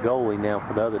 we got a goalie now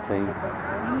for the other team.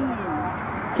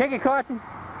 Kick it, Carson.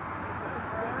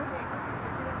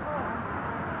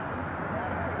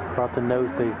 Carlton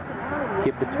knows to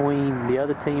get between the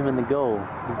other team and the goal.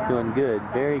 He's doing good,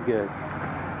 very good.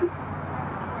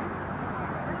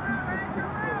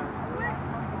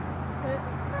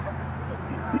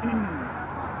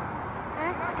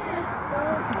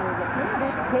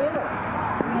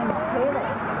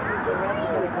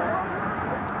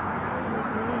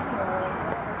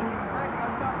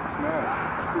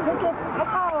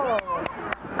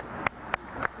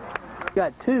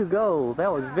 Got 2 goals.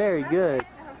 That was very good.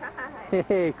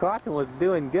 Hey, Carson was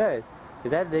doing good.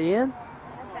 Is that the end?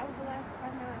 That was the last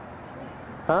one.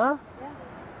 Huh?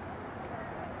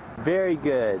 Yeah. Very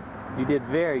good. You did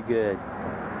very good.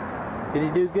 Did he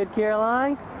do good,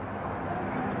 Caroline?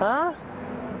 Huh?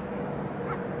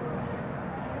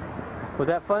 Was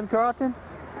that fun, Carlton?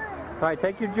 All right,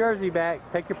 take your jersey back.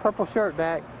 Take your purple shirt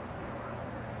back.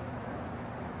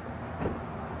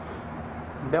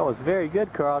 That was very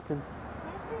good, Carlton.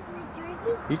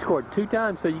 You scored 2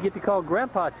 times, so you get to call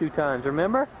Grandpa 2 times,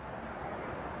 remember?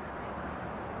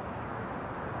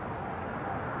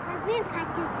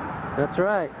 That's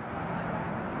right.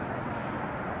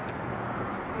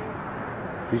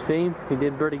 You see him? He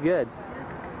did pretty good.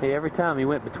 Hey, every time he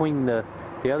went between the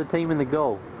other team and the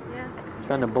goal. Yeah.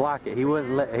 Trying to block it. He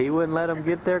wouldn't let them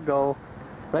get their goal.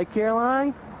 Right,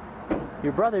 Caroline?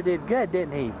 Your brother did good,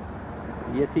 didn't he?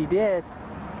 Yes, he did.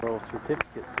 Little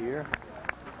certificates here.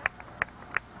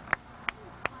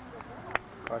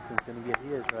 Carson's gonna get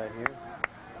his right here.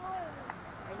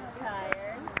 Are you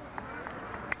tired?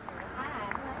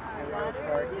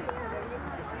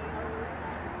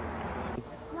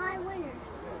 Y winners.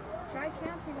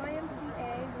 Tri-County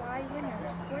YMCA Y Winners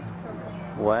Sports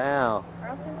Program. Wow.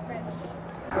 Carlton French.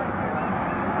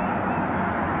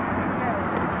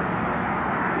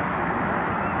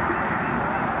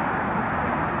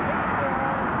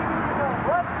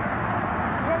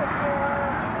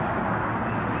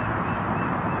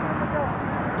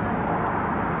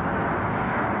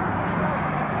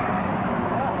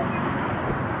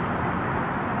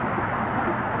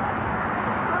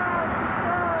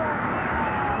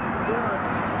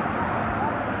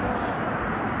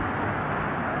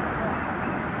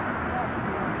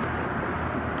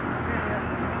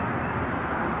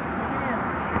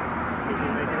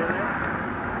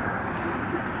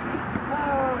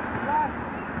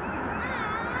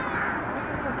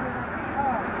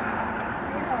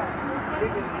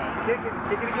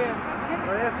 Kick it again.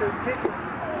 Right after, kick it.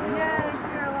 Yay,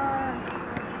 Caroline.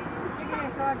 Kick it in,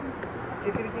 Carlton.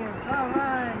 Kick it again. All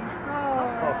right, score.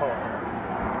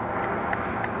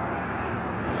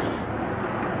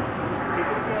 Kick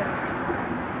it again.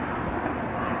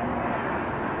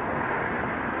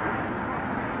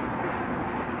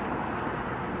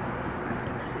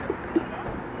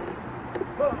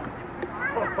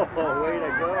 Oh, way to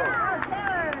go.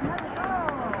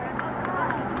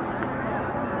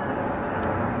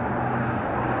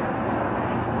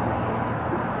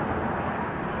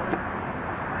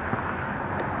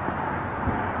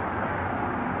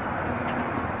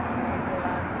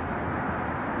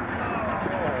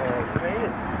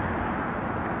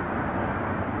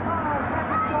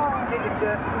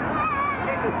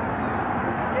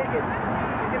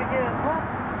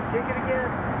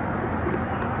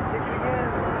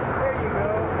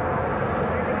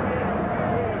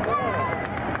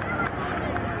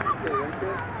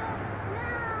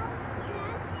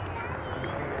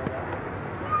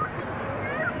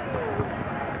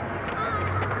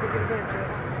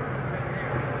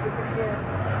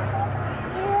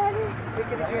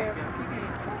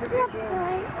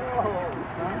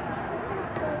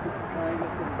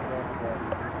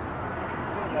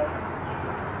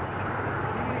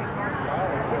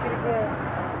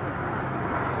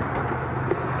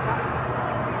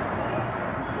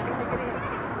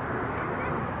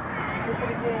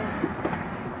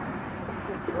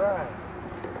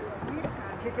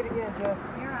 Kick it again, Jeff.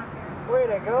 Way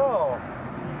to go.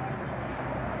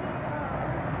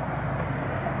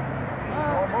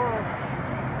 Almost.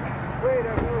 Way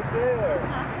to go there.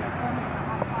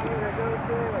 Way to go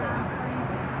there.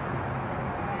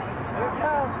 Here it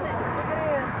comes. Kick it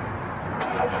in.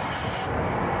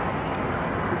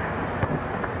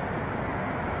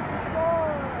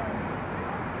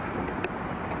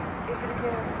 Kick it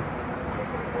again.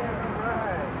 Kick it again. All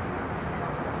right.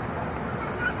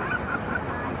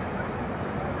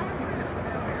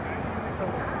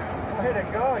 Way to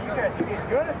go. You guys are getting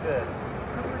good at this.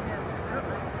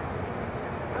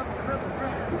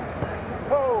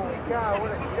 Holy cow,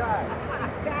 what a shot.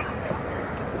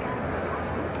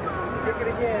 Kick it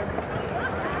again.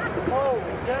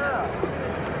 Holy cow.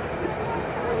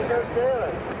 Way to go,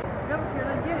 Taylor. Go,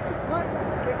 Caroline, get it. What?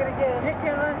 Kick it again. Hit,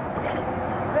 Caroline.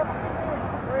 Yep.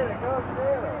 Way to go,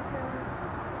 Taylor.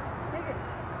 Kick it.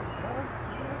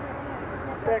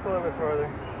 Back a little bit further.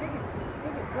 Kick it.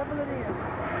 Kick it. Double it in.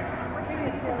 Kick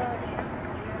it, Caroline.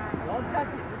 Don't touch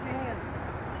it with your hands.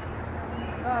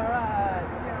 All right.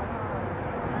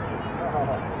 Oh,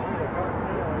 way to go,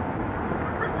 Taylor.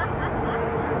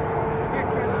 Here,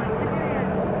 Caroline. Kick it in.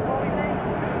 What do you think?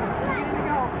 Kick it in the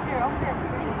goal. Here, over there.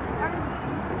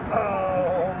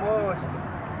 Oh, almost.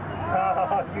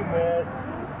 Oh, you missed.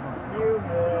 You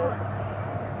missed.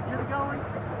 You're the goalie.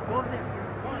 Go over there.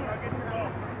 Come on, I'll get your goal.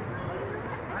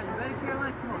 All right, you ready,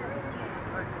 Caroline? Come on.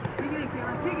 All right. Kick it in,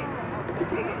 Caroline. Kick it.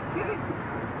 Kick it. Kick it.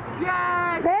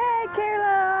 Yes! Hey,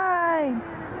 Caroline!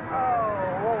 Oh,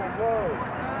 whoa, whoa.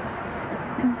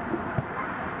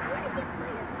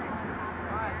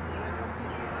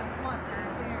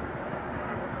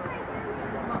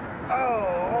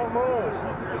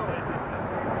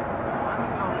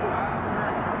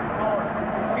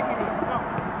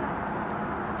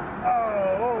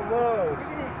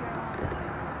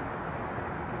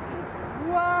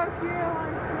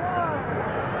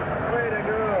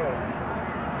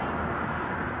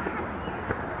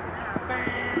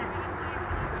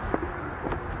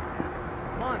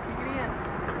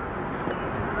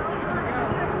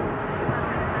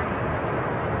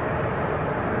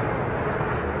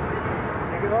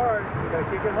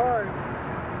 Kick it hard.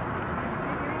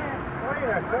 Oh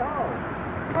yeah, go.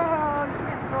 Oh, you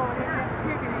can't throw it in there.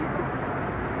 Kick it easy.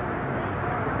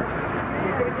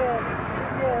 Kick it again.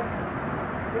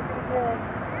 Kick it again.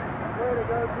 Way to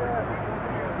go, Jeff.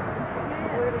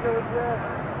 Way to go, Jeff.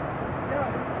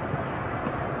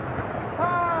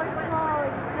 Oh, come on.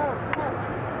 Go, go.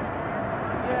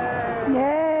 Yay.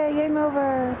 Yay, game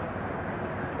over.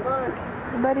 Come on.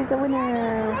 Everybody's a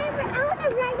winner. I want to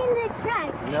ride in the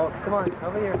truck. No, come on,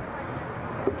 over here.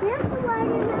 There's the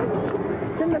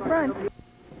water, It's in the front.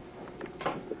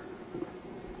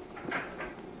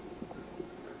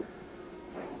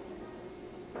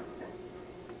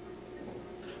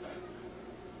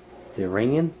 Is it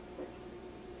ringing?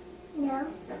 No.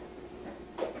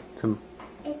 Some.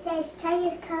 It says try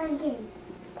your car again.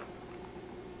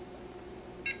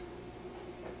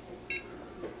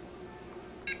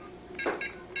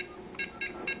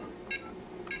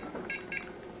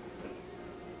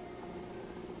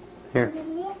 Here, Over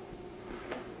here.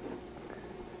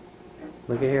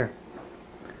 look at here.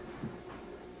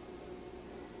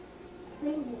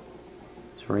 Ring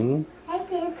It's ringing. it. Hey,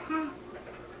 Grandpa.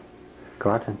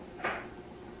 Cotton.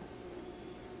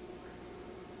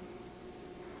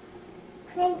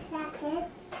 Playing soccer.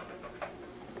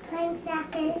 Playing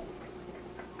soccer.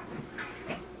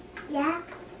 Yeah,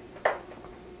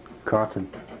 Cotton.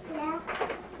 yeah.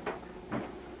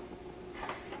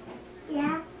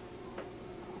 Yeah.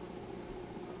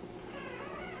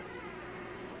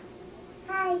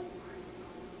 Hi.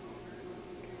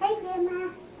 Hey, Grandma.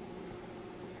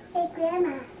 Hey,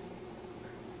 Grandma.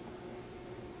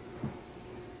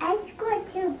 I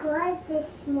scored 2 goals this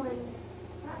morning.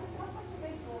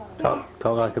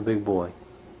 Talk like a big boy.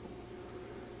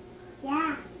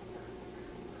 Yeah.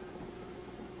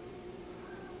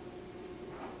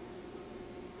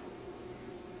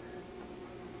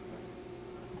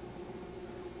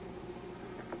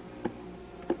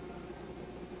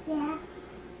 Yeah.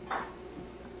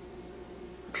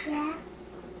 Yeah.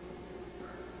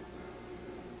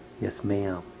 Yes,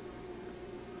 ma'am.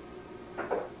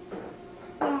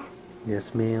 Yeah.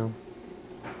 Yes, ma'am.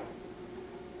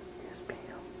 Yes, ma'am.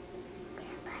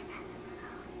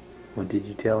 What did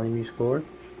you tell him you scored?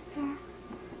 Yeah.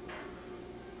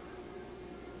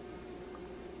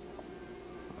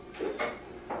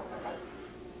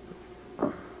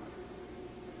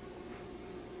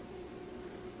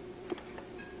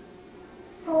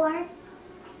 Four.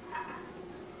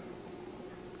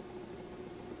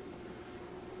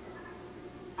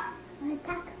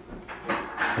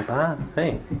 Bye.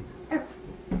 Hey.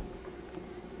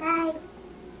 Bye.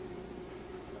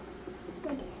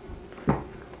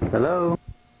 Hello.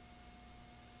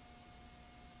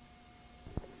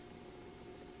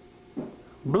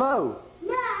 Blow.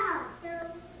 No.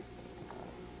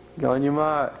 Go on your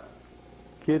mark.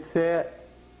 Get set.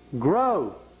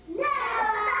 Grow. No.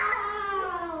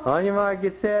 On your mark.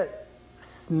 Get set.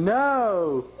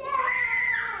 Snow.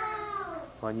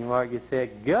 No. On your mark. Get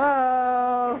set.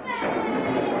 Go.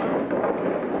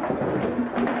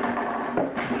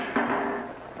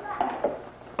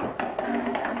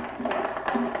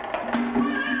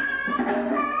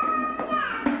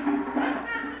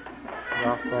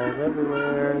 Golf balls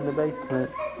everywhere in the basement.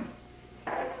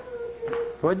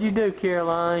 What'd you do,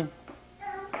 Caroline?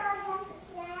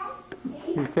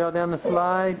 You fell down the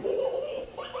slide?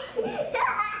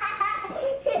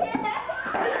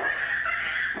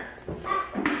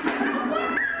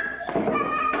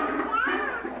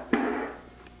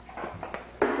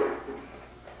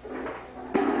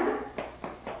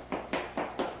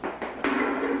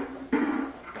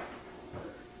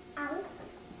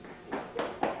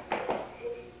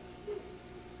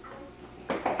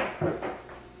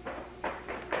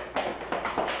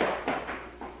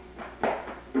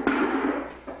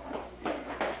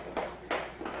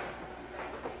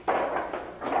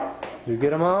 You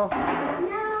get them all? No, I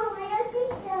don't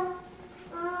think so.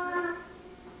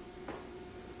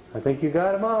 I think you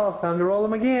got them all. Time to roll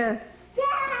them again.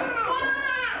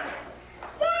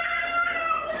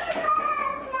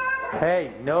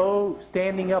 Hey, no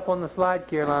standing up on the slide,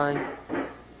 Caroline.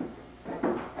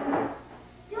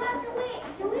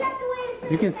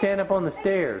 You can stand up on the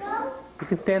stairs. You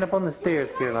can stand up on the stairs,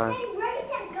 Caroline.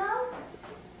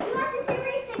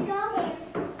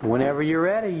 Whenever you're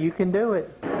ready, you can do it.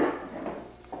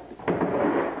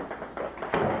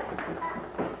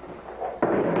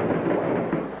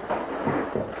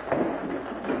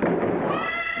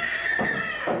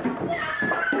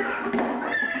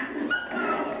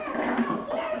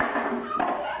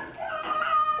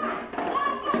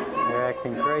 They're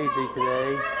acting crazy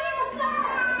today.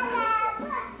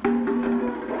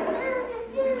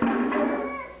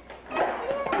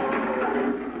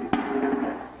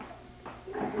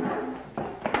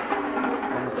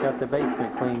 the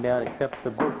basement cleaned out except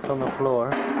the books on the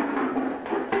floor.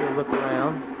 Still look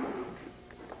around.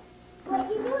 What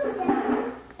you doing,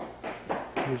 Dad?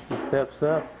 Here's the steps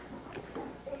up.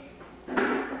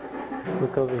 Let's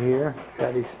look over here.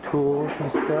 Got his tools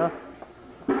and stuff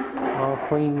all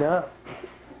cleaned up.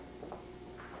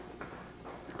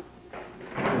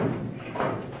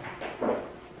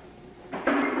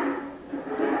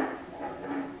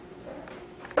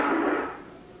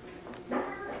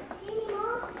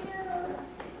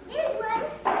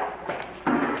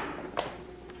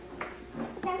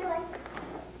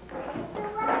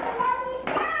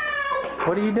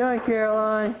 What are you doing,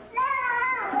 Caroline?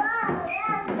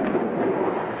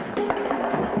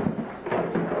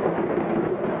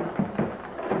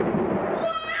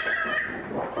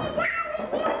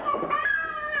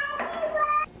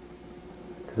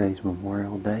 Today's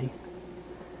Memorial Day.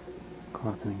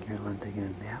 Carlton and Caroline taking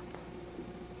a nap.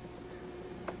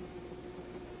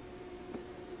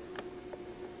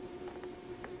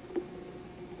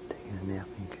 Taking a nap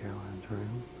in Caroline's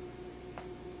room.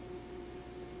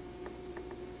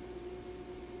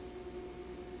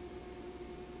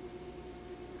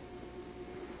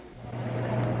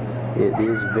 It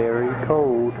is very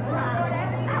cold.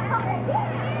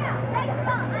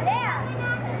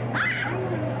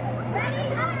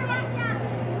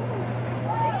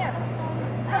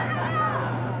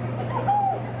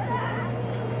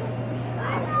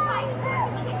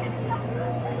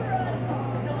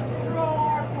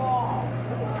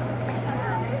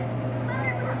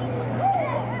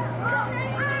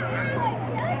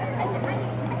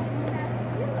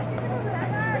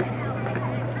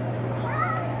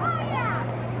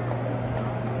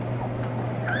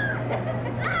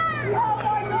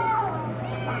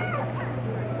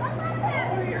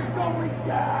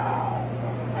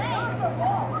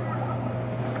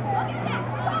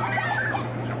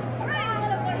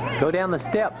 Go down the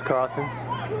steps, Carlton.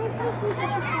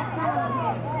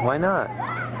 Why not?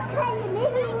 Maybe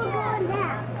we'll go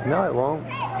now. No, it won't.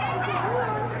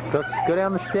 Go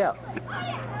down the steps.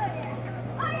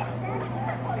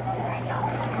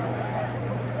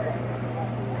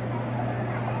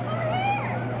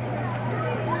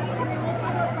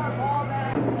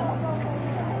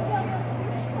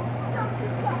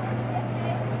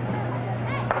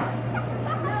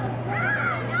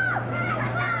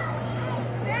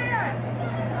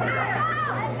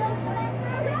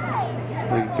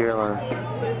 Look at Caroline.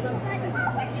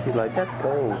 She's like, that's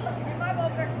cold.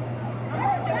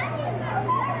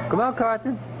 Come on,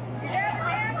 Carlton.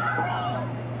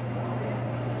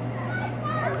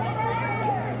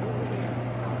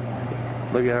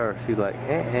 Look at her. She's like,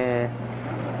 eh.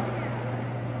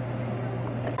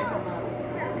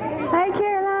 Hi,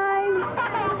 Caroline.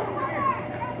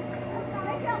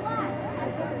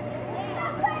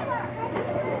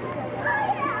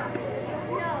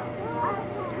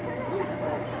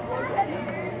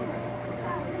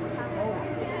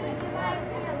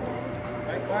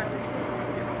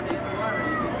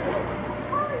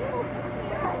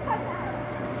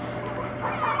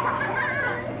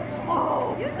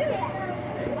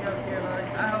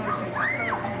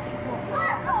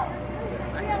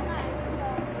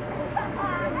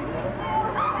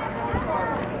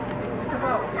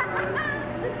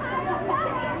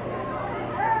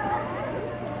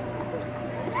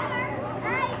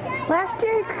 Last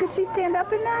year, could she stand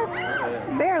up in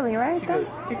that? Barely, right? She goes,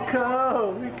 it's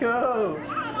cold, it's cold.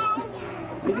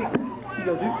 She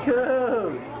goes, it's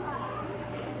cold.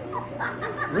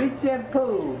 Reach and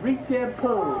pull, reach and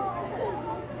pull.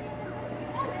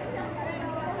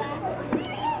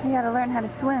 You gotta learn how to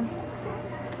swim.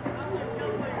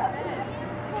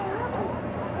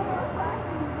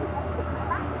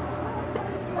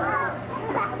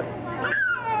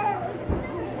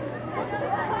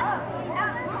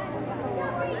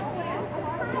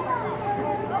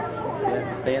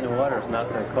 Stay in the water, it's not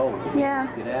so cold. Yeah.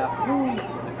 Get out.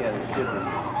 Look at her shivering.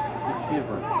 She's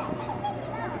shivering.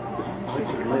 Look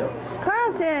at her lips.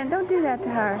 Carlton, don't do that to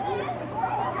her.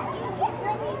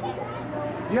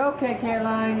 You okay,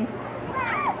 Caroline?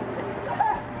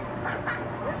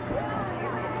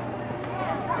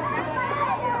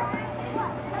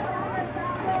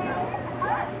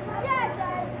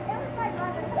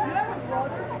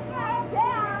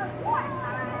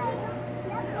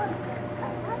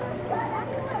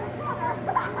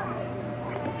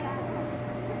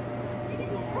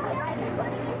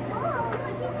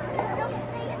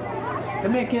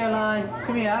 Come here, Caroline.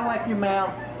 Come here, I'll wipe your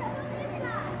mouth.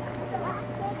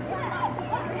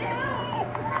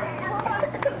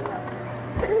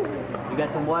 You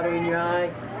got some water in your eye?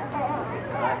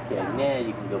 Okay, now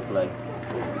you can go play.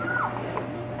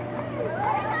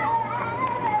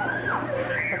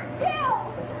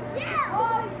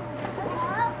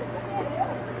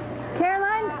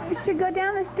 should go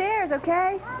down the stairs,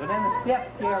 okay? Go down the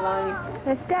steps, Caroline.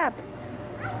 The steps.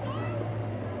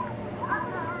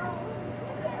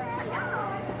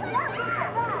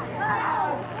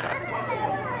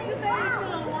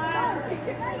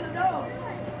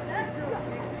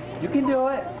 You can do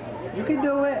it. You can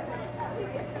do it.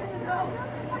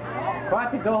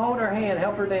 Crockett, go hold her hand.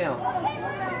 Help her down.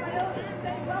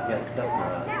 Yeah, stuff in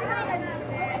her eye.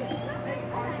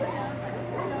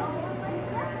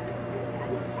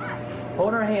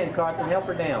 Hold her hand, Crockett. Help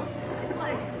her down.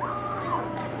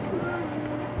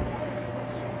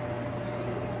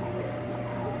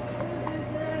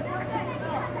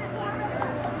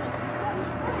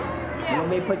 You want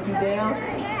me to put you down?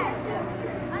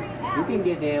 You can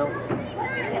get down.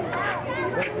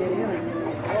 Let's get in.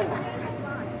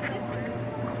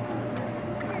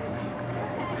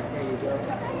 There you go.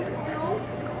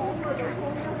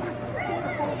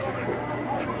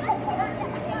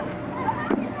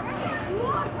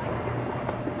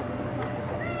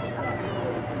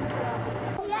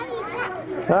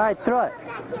 All right, throw it.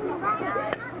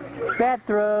 Bad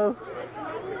throw.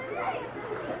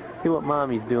 See what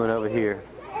Mommy's doing over here.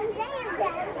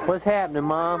 What's happening,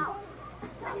 Mom?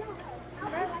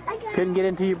 Couldn't get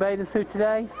into your bathing suit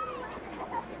today?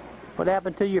 What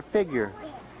happened to your figure?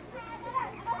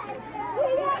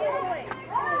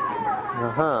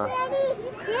 Uh-huh.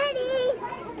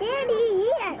 Daddy,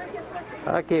 here.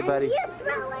 Okay, buddy. You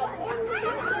throw it.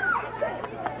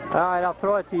 All right, I'll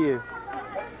throw it to you.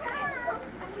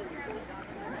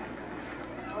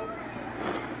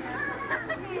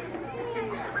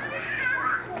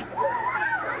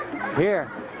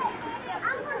 Here.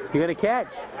 You gonna catch?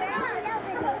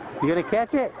 You gonna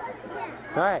catch it?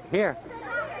 All right, here.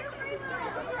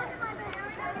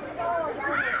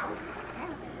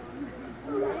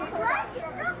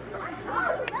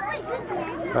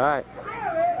 All right.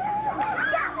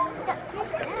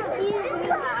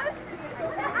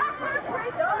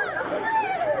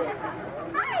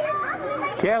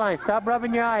 Caroline, stop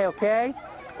rubbing your eye, okay?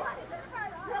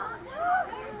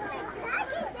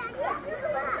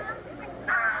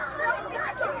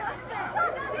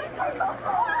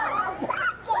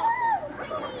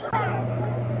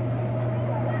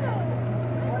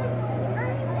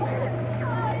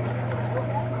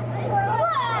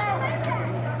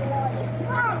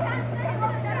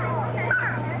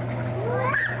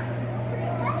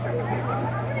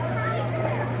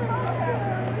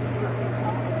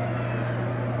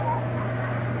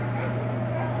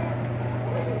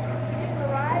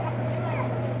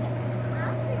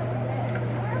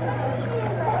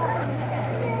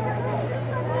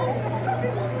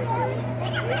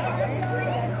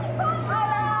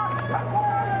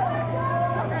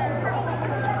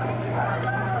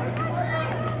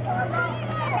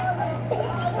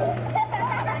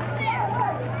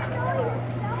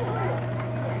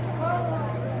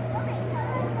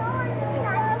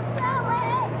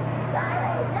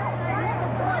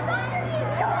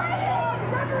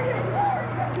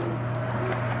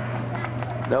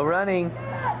 No running.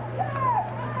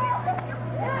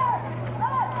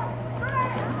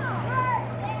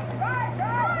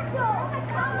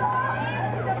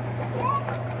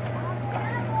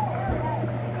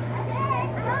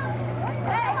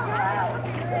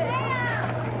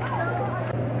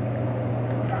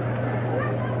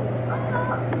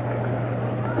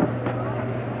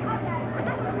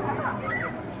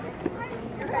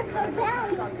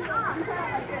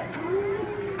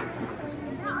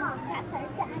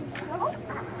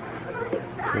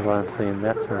 Well, I'm saying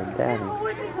that's her daddy.